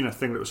all just been a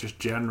thing that was just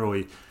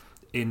generally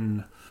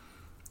in.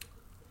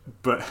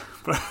 But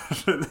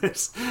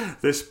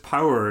this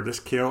power, this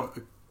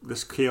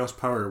chaos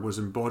power, was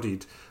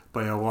embodied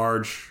by a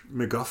large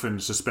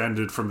MacGuffin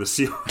suspended from the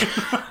ceiling.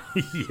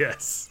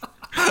 Yes,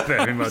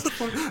 very much.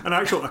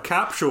 A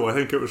capsule, I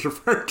think it was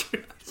referred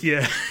to.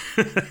 Yeah.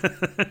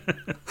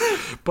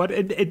 But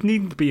it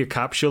needn't be a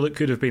capsule. It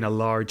could have been a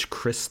large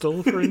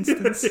crystal, for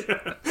instance.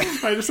 Yeah.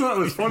 I just thought it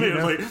was funny. It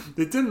was like,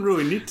 they didn't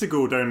really need to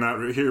go down that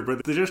route here,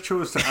 but they just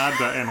chose to add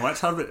that in.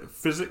 Let's have it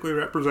physically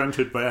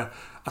represented by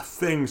a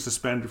thing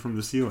suspended from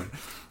the ceiling.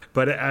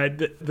 But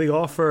the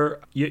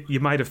offer,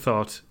 you might have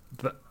thought,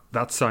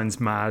 that sounds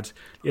mad.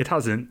 It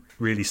hasn't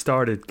really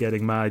started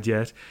getting mad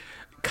yet.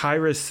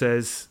 Kyrus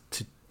says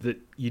that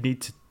you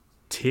need to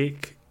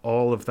take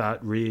all of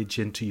that rage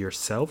into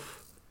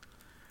yourself,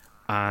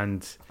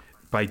 and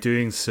by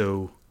doing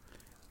so,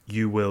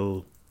 you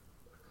will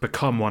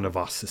become one of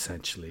us,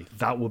 essentially.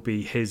 That will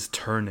be his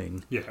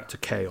turning to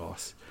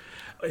chaos.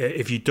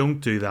 If you don't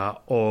do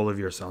that, all of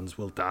your sons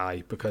will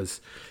die, because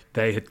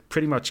they had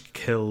pretty much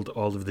killed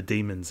all of the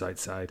demons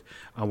outside,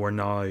 and we're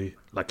now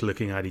like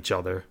looking at each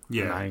other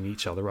and eyeing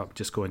each other up,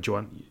 just going, "Do you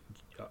want,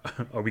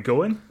 are we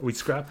going? Are we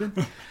scrapping?"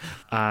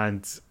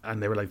 and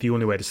they were like, the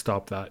only way to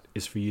stop that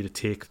is for you to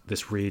take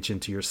this rage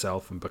into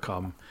yourself and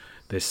become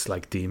this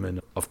like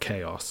demon of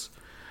chaos.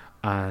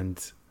 And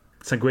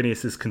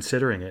Sanguinius is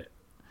considering it,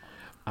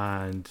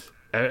 and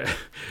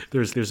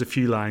there's a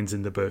few lines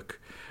in the book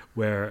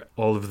where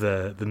all of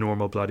the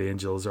normal blood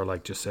angels are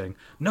like just saying,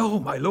 "No,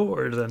 my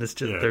lord," and it's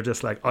just they're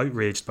just like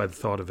outraged by the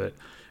thought of it.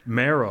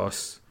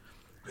 Meros,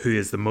 who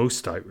is the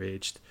most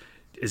outraged,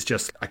 is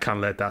just, "I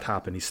can't let that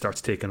happen." He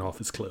starts taking off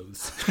his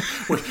clothes.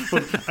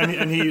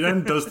 and he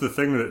then does the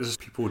thing that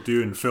people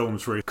do in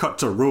films where he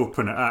cuts a rope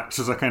and it acts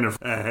as a kind of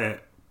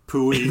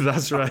pulley.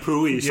 That's right. A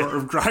pulley sort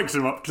of drags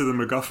him up to the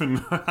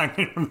MacGuffin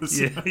hanging from the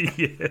ceiling.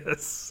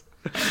 Yes,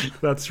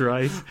 that's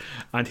right.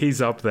 And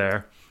he's up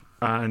there.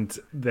 And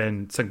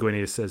then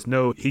Sanguinius says,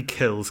 no, he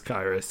kills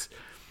Kyrus,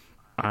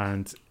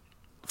 and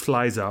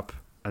flies up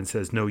and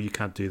says, no, you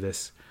can't do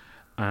this.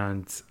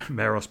 And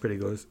Meros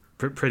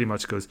pretty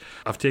much goes,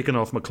 I've taken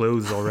off my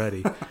clothes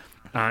already.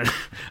 and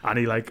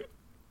he like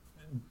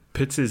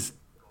puts his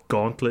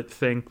gauntlet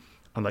thing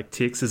and like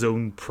takes his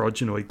own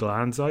progenoid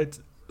glands out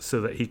so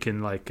that he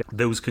can like,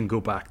 those can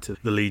go back to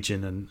the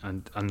Legion,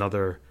 and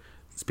another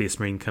Space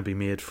Marine can be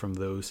made from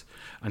those.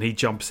 And he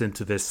jumps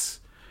into this,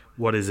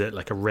 what is it,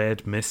 like a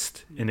red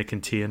mist in a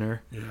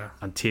container,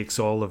 and takes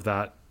all of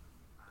that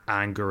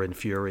anger and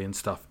fury and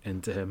stuff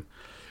into him,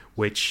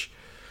 which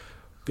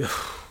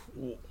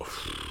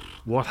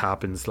what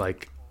happens,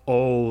 like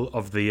all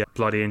of the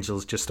blood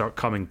angels just start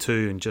coming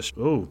to and just,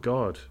 oh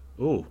god,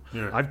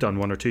 I've done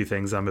one or two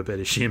things I'm a bit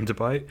ashamed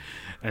about.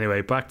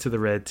 Anyway, back to the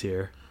red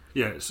tier.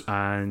 Yes.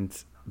 And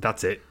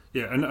that's it.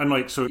 Yeah, and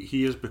like, so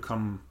he has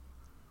become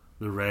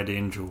the red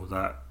angel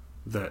that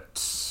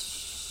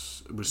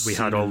we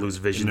had all those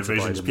visions.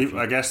 People,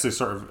 I guess the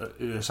sort of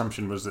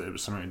assumption was that it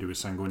was something to do with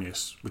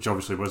Sanguinius, which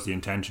obviously was the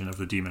intention of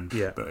the demon.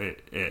 Yeah. But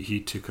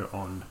he took it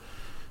on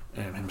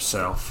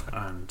himself,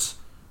 and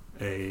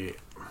there's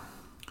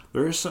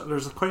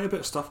quite a bit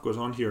of stuff goes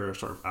on here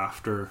sort of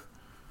after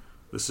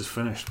this is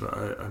finished,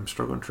 but I'm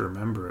struggling to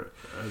remember it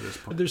at this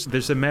point.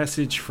 There's a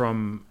message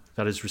from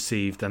that is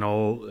received, and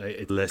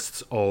it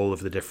lists all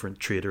of the different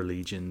traitor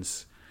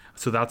legions.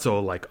 So that's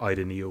all like out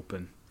in the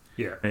open.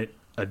 Yeah. It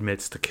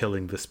admits to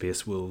killing the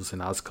Space Wolves,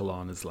 and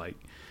Azkaban is like,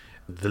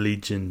 the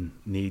Legion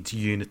needs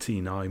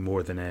unity now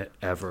more than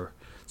ever.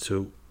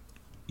 So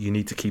you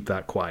need to keep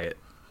that quiet,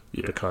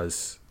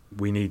 because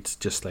we need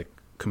just like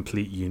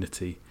complete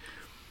unity.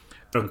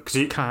 Because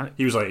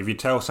he was like, if you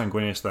tell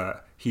Sanguinius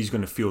that, he's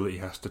going to feel that he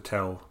has to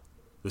tell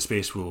the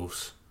Space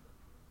Wolves,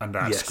 and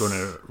that's going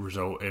to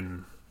result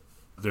in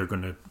they're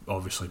going to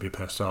obviously be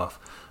pissed off.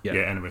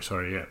 Anyway,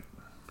 sorry.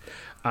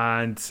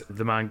 And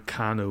the man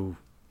Kano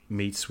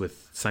meets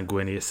with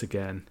Sanguinius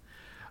again,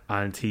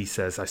 and he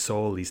says, I saw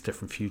all these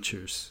different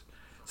futures.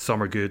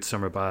 Some are good,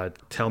 some are bad.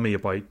 Tell me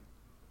about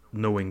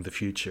knowing the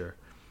future.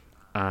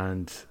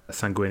 And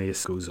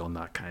Sanguinius goes on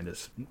that kind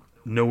of,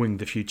 knowing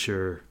the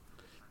future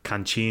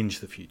can change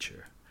the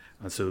future,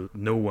 and so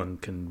no one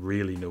can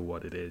really know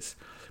what it is.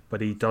 But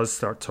he does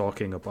start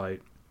talking about,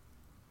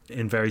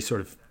 in very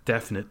sort of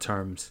definite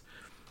terms,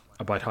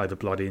 about how the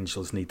Blood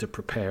Angels need to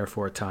prepare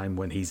for a time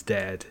when he's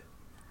dead.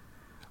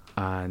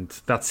 And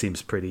that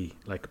seems pretty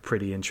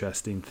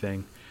interesting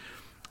thing.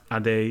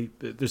 And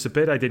there's a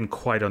bit I didn't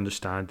quite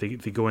understand.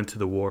 They go into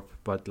the warp,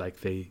 but like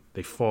they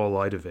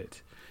fall out of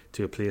it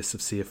to a place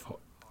of safe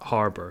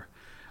harbor,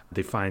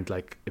 They find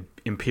like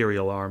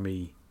Imperial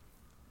Army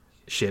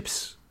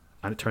ships,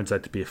 and it turns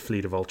out to be a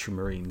fleet of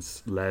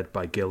Ultramarines led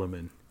by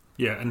Guilliman.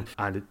 Yeah,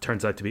 and it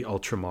turns out to be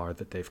Ultramar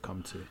that they've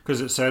come to.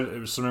 Because it said it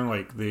was something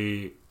like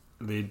they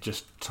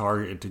just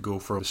targeted to go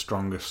for the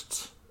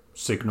strongest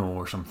signal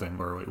or something,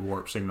 or like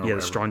warp signal. Yeah, or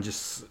the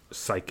strongest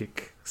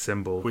psychic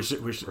symbol, which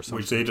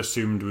they'd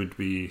assumed would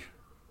be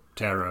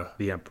Terra,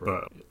 the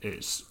Emperor. But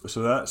it's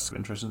so that's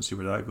interesting to see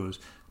where that goes.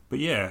 But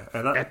yeah,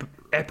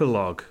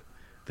 epilogue.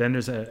 Then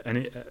there's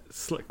a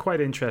quite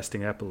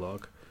interesting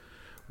epilogue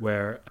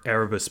where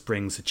Erebus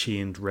brings a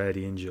chained Red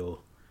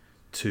Angel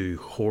to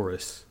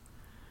Horus.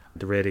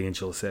 The Red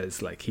Angel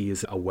says like he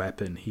is a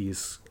weapon.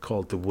 He's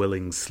called the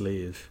Willing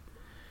Slave,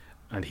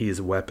 and he is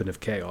a weapon of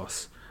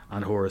chaos.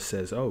 And Horus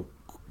says, "Oh,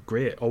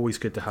 great! Always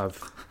good to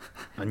have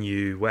a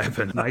new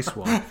weapon. Nice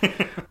one."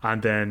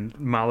 And then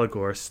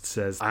Malagorst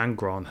says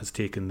Angron has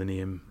taken the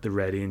name the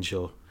Red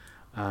Angel,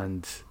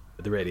 and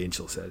the Red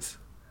Angel says,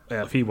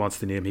 well, if he wants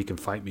the name, he can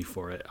fight me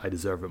for it. I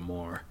deserve it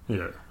more.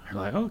 Yeah. You're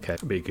like, okay,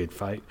 it'll be a good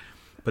fight.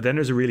 But then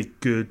there's a really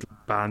good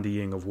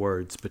bandying of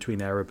words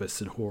between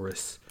Erebus and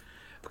Horus,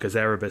 because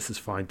Erebus has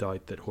found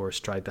out that Horus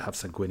tried to have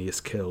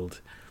Sanguinius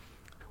killed.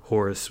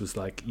 Horus was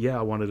like, yeah,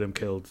 I wanted him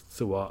killed.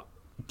 So what?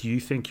 Do you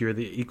think you're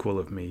the equal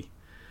of me?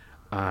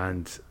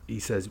 And he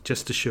says,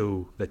 just to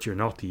show that you're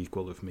not the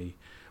equal of me,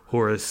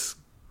 Horus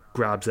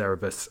grabs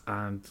Erebus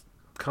and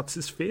cuts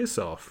his face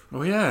off.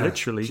 Oh yeah,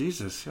 literally.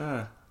 Jesus,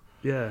 yeah,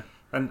 yeah.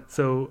 And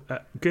so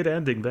good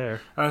ending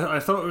there. I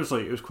thought it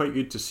was quite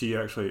good to see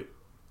actually,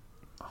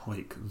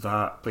 like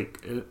that,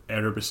 like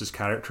Erebus's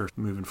character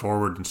moving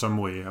forward in some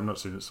way. I'm not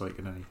saying it's like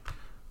in any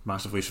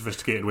massively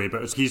sophisticated way,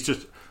 but he's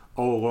just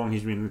all along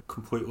he's been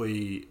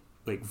completely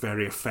like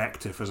very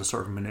effective as a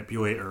sort of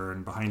manipulator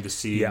and behind the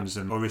scenes,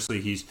 and obviously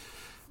he's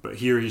put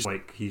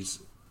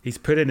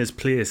in his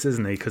place,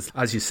 isn't he? Because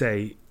as you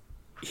say,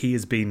 he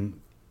has been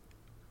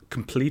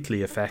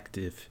completely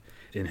effective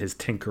in his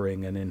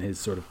tinkering and in his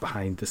sort of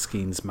behind the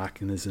scenes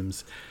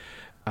mechanisms.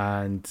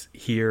 And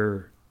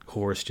here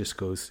Horus just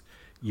goes,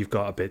 you've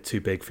got a bit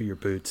too big for your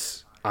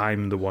boots.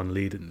 I'm the one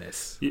leading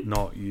this,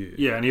 not you.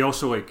 Yeah, and he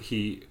also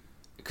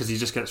because he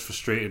just gets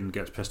frustrated and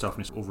gets pissed off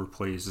and he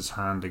overplays his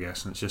hand, I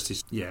guess, and it's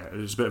just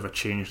there's a bit of a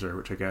change there,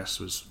 which I guess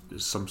is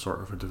some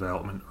sort of a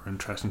development or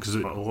interesting, because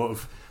a lot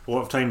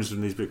of times in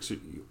these books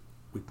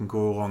we can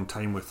go a long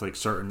time with like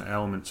certain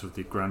elements of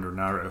the grander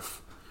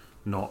narrative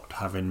not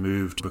having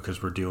moved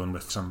because we're dealing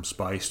with some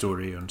spy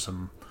story and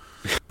some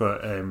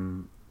but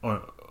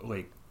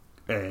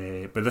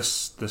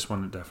this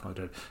one it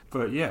definitely did.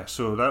 But yeah,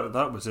 so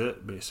that was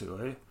it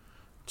basically.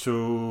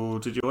 So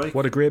did you like?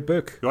 What a great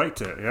book. You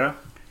liked it, yeah?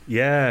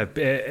 Yeah,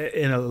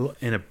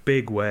 in a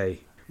big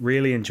way.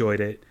 Really enjoyed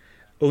it.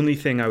 Only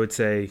thing I would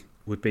say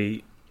would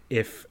be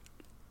if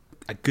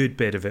a good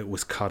bit of it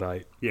was cut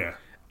out. Yeah.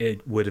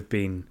 It would have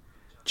been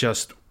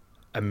just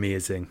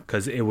amazing,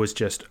 because it was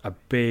just a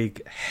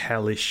big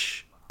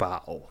hellish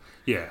battle.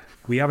 Yeah.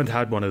 We haven't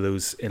had one of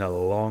those in a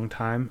long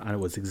time, and it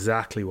was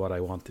exactly what I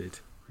wanted.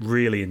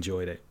 Really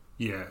enjoyed it.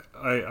 Yeah,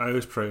 I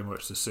was pretty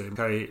much the same.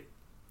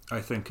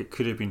 I think it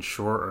could have been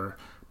shorter,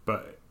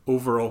 but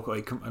overall,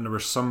 like, and there were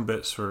some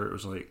bits where it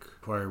was like,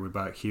 why are we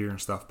back here and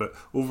stuff, but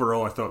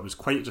overall I thought it was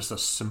quite just a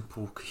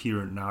simple,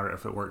 coherent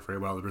narrative that worked very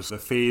well. There was a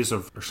phase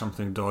of there's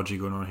something dodgy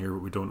going on here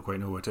but we don't quite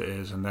know what it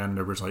is, and then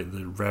there was like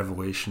the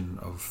revelation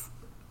of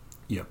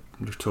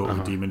there's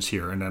totally demons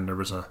here, and then there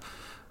was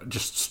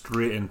just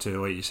straight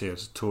into, like you say,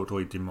 it's a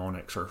totally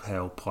demonic sort of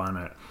hell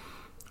planet,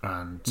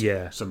 and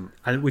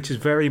and which is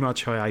very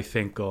much how I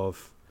think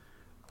of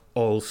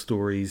all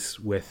stories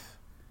with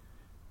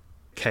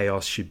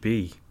chaos should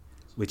be,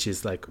 which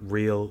is like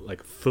real,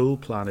 like full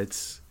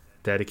planets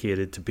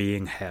dedicated to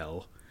being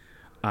hell,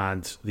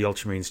 and the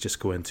Ultramarines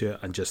just go into it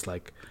and just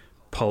like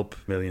pulp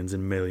millions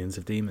and millions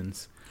of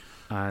demons.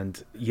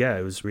 And yeah,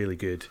 it was really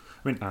good.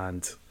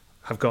 And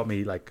have got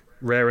me like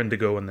raring to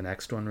go on the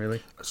next one,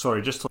 really.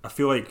 Sorry, I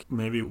feel like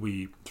maybe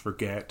we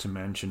forget to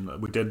mention,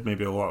 we did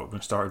maybe a lot when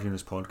we started doing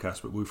this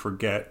podcast, but we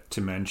forget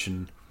to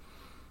mention,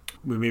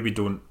 we maybe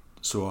don't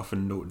so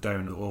often note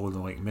down all the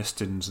like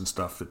mistings and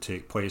stuff that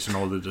take place and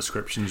all the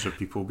descriptions of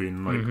people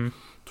being like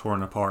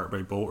torn apart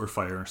by bolter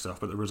fire and stuff,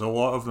 but there was a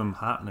lot of them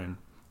happening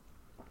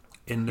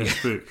in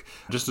this book.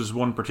 Just as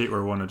one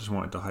particular one I just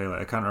wanted to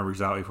highlight, I can't remember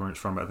exactly where it's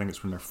from, but I think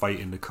it's when they're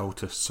fighting the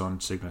cultists on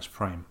Cygnus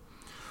Prime.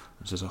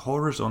 It says a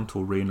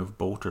horizontal rain of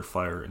bolter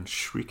fire and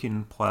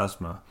shrieking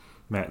plasma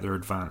met their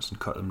advance and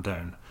cut them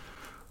down,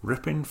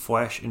 ripping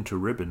flesh into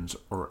ribbons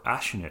or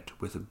ashing it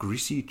with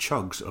greasy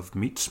chugs of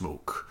meat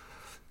smoke.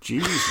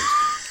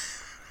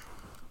 Jesus.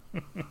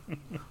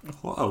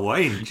 What a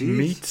line. Jeez.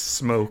 Meat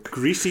smoke.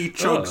 Greasy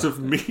chugs of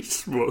meat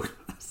smoke.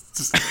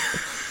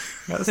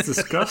 That's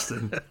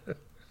disgusting.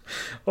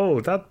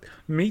 Oh, that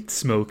meat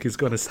smoke is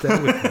going to stay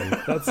with me.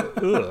 That's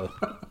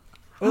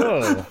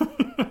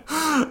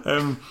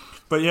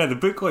but yeah, the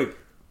book, like,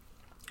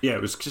 yeah,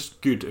 it was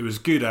just good. It was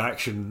good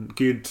action,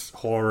 good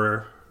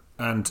horror,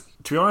 and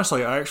to be honest,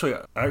 like, I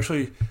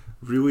actually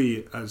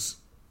really, as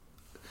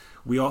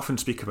we often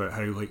speak about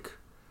how like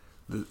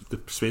the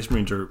Space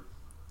Marines are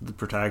the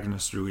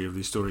protagonists really of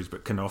these stories,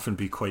 but can often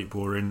be quite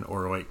boring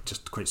or like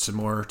just quite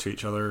similar to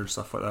each other and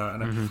stuff like that.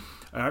 And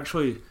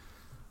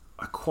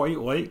I quite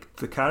liked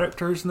the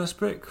characters in this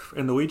book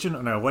in the Legion,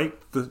 and I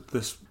liked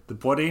the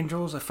Blood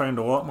Angels. I found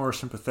a lot more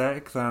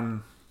sympathetic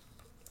than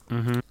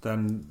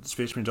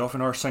Space Marines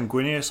often are.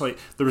 Sanguinius, like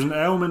there was an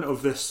element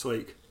of this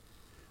like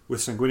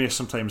with Sanguinius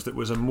sometimes that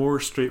was a more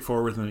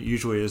straightforward than it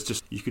usually is.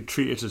 Just you could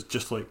treat it as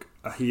just like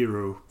a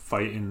hero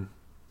fighting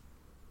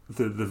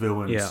the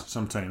villains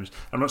sometimes.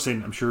 I'm not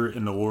saying, I'm sure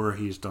in the lore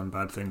he's done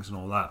bad things and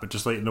all that, but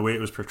just like in the way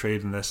it was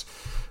portrayed in this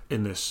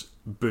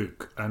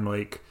book, and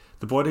like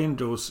the Blood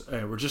Angels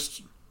were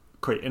just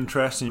quite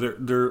interesting.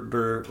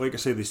 They're like I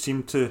say, they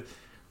seem to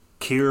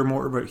care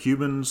more about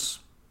humans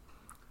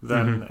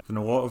than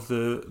a lot of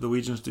the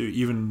legions do,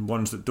 even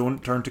ones that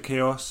don't turn to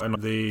chaos. And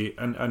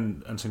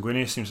and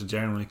Sanguinius seems to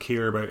generally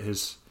care about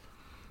his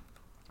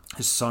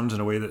sons in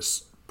a way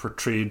that's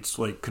portrayed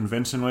like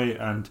convincingly,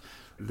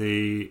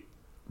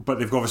 but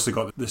they've obviously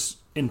got this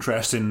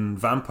interesting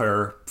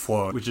vampire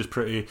flaw, which is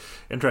pretty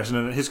interesting.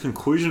 And his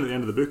conclusion at the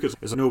end of the book is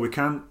no,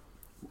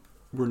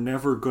 we're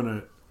never going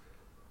to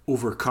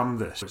overcome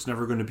this. It's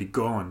never going to be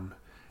gone.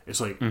 It's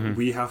like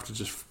we have to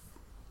just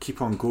keep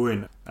on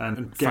going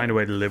and find a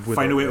way to live with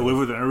it. And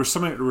there was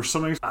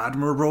something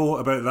admirable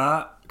about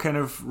that kind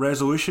of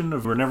resolution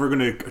of we're never going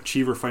to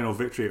achieve our final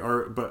victory,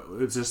 but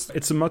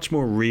it's a much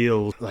more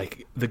real,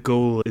 like the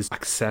goal is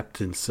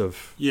acceptance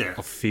of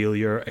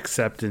failure,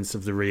 acceptance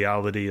of the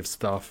reality of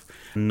stuff,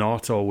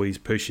 not always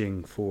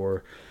pushing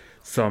for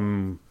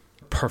some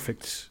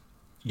perfect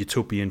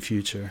utopian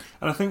future.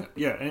 And I think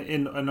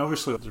and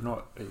obviously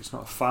it's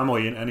not a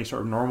family in any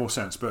sort of normal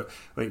sense, but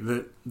like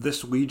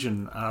this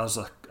Legion as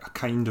a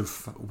kind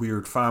of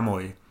weird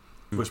family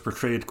was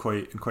portrayed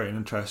in quite an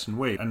interesting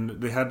way.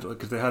 And they had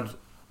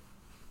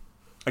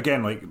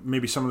again, like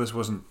maybe some of this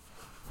wasn't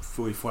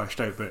fully fleshed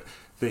out, but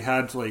they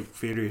had like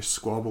various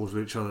squabbles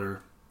with each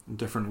other in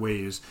different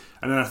ways.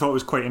 And then I thought it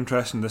was quite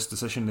interesting this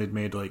decision they'd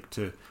made, like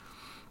to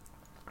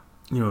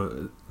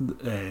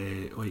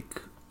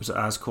like was it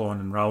Ascalon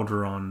and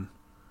Raldoron,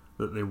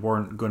 that they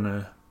weren't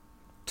gonna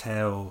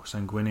tell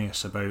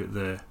Sanguinius about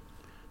the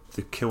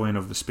killing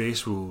of the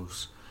Space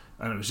Wolves.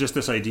 And it was just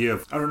this idea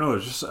of, I don't know,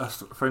 I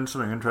found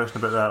something interesting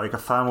about that, like a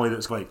family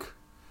that's like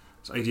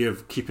this idea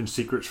of keeping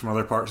secrets from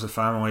other parts of the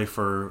family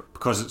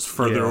because it's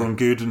for their own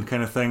good and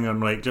kind of thing,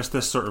 and like just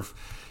this sort of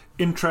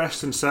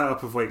interesting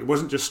setup of like, it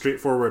wasn't just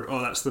straightforward,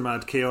 oh that's the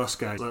mad chaos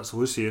guy, that's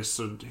Lucius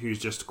who's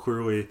just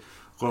clearly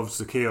loves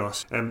the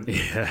chaos.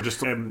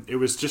 It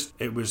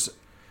was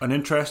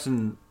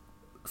an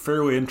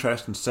fairly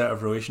interesting set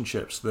of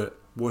relationships that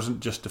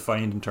wasn't just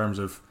defined in terms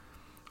of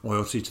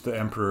loyalty to the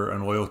Emperor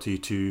and loyalty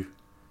to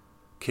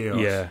chaos.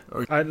 Yeah,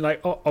 and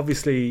like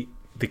obviously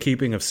the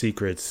keeping of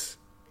secrets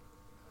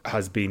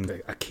has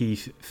been a key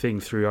thing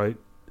throughout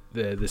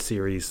the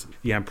series.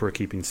 The Emperor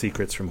keeping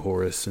secrets from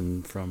Horus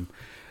and from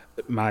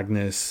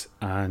Magnus,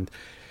 and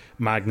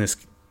Magnus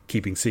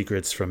keeping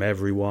secrets from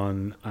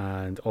everyone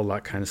and all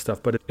that kind of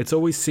stuff. But it's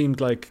always seemed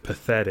like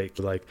pathetic.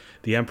 Like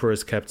the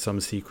Emperor's kept some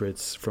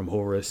secrets from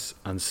Horus,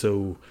 and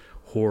so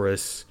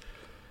Horus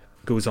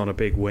goes on a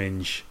big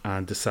whinge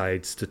and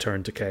decides to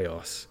turn to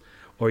chaos.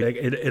 Or like,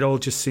 it all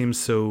just seems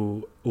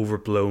so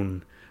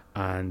overblown,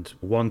 and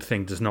one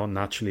thing does not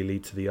naturally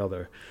lead to the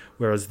other.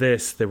 Whereas there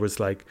was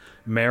like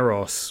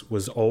Meros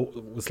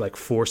was like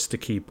forced to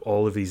keep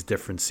all of these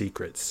different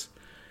secrets.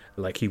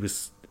 Like he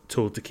was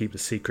told to keep the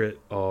secret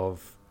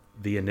of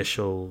the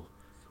initial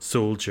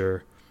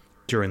soldier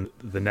during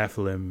the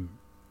Nephilim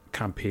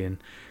campaign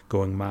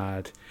going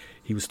mad.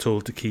 He was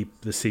told to keep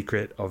the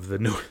secret of the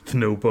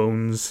no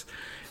bones,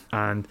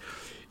 and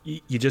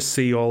you just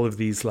see all of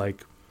these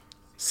like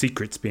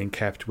secrets being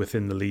kept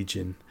within the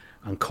Legion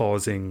and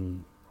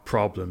causing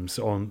problems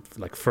on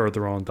like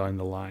further on down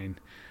the line,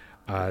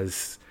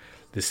 as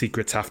the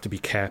secrets have to be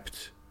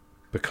kept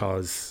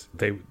because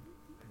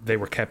they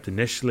were kept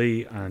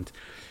initially, and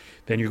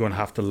then you're going to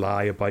have to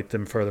lie about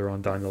them further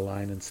on down the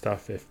line and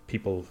stuff if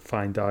people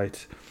find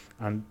out,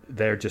 and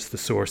they're just the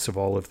source of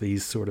all of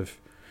these sort of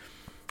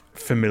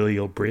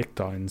familial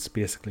breakdowns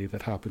basically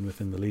that happen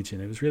within the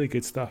Legion. It was really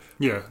good stuff.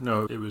 Yeah,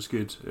 no, it was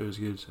good. I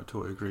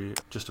totally agree.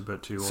 Just a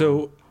bit too long.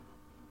 So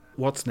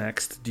what's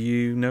next? Do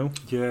you know?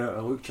 Yeah,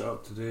 I looked it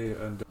up today,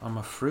 and I'm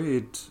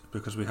afraid,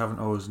 because we haven't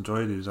always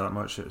enjoyed these that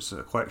much, it's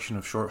a collection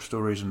of short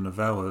stories and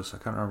novellas. I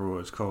can't remember what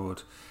it's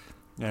called.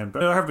 But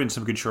there have been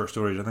some good short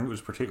stories. I think it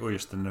was particularly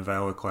just the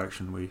novella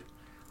collection we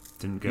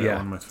didn't get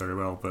on with very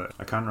well, but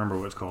I can't remember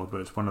what it's called,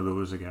 but it's one of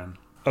those again.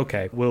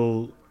 Okay,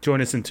 well, join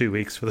us in 2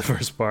 weeks for the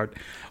first part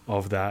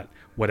of that,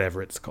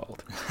 whatever it's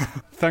called.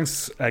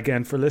 Thanks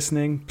again for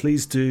listening.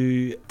 Please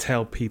do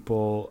tell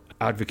people,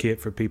 advocate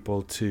for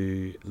people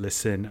to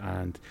listen,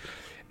 and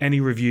any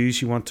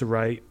reviews you want to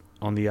write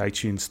on the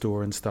iTunes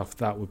store and stuff,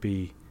 that would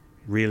be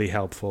really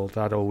helpful.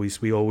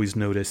 We always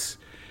notice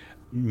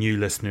new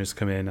listeners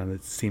come in, and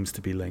it seems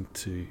to be linked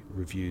to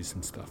reviews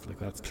and stuff like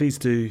that. Please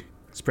do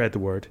spread the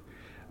word.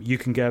 You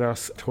can get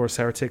us at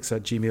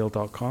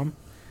horseheretics@gmail.com,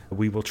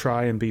 We will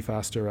try and be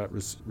faster at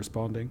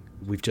responding.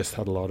 We've just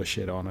had a lot of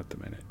shit on at the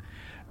minute,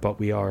 but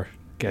we are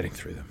getting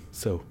through them.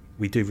 So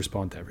we do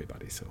respond to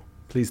everybody. So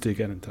please do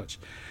get in touch.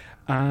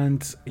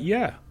 And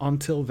yeah,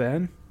 until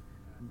then,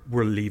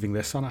 we're leaving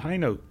this on a high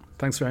note.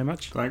 Thanks very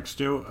much. Thanks,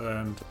 Joe.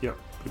 And yep,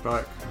 be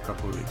back in a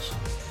couple of weeks.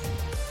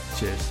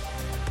 Cheers.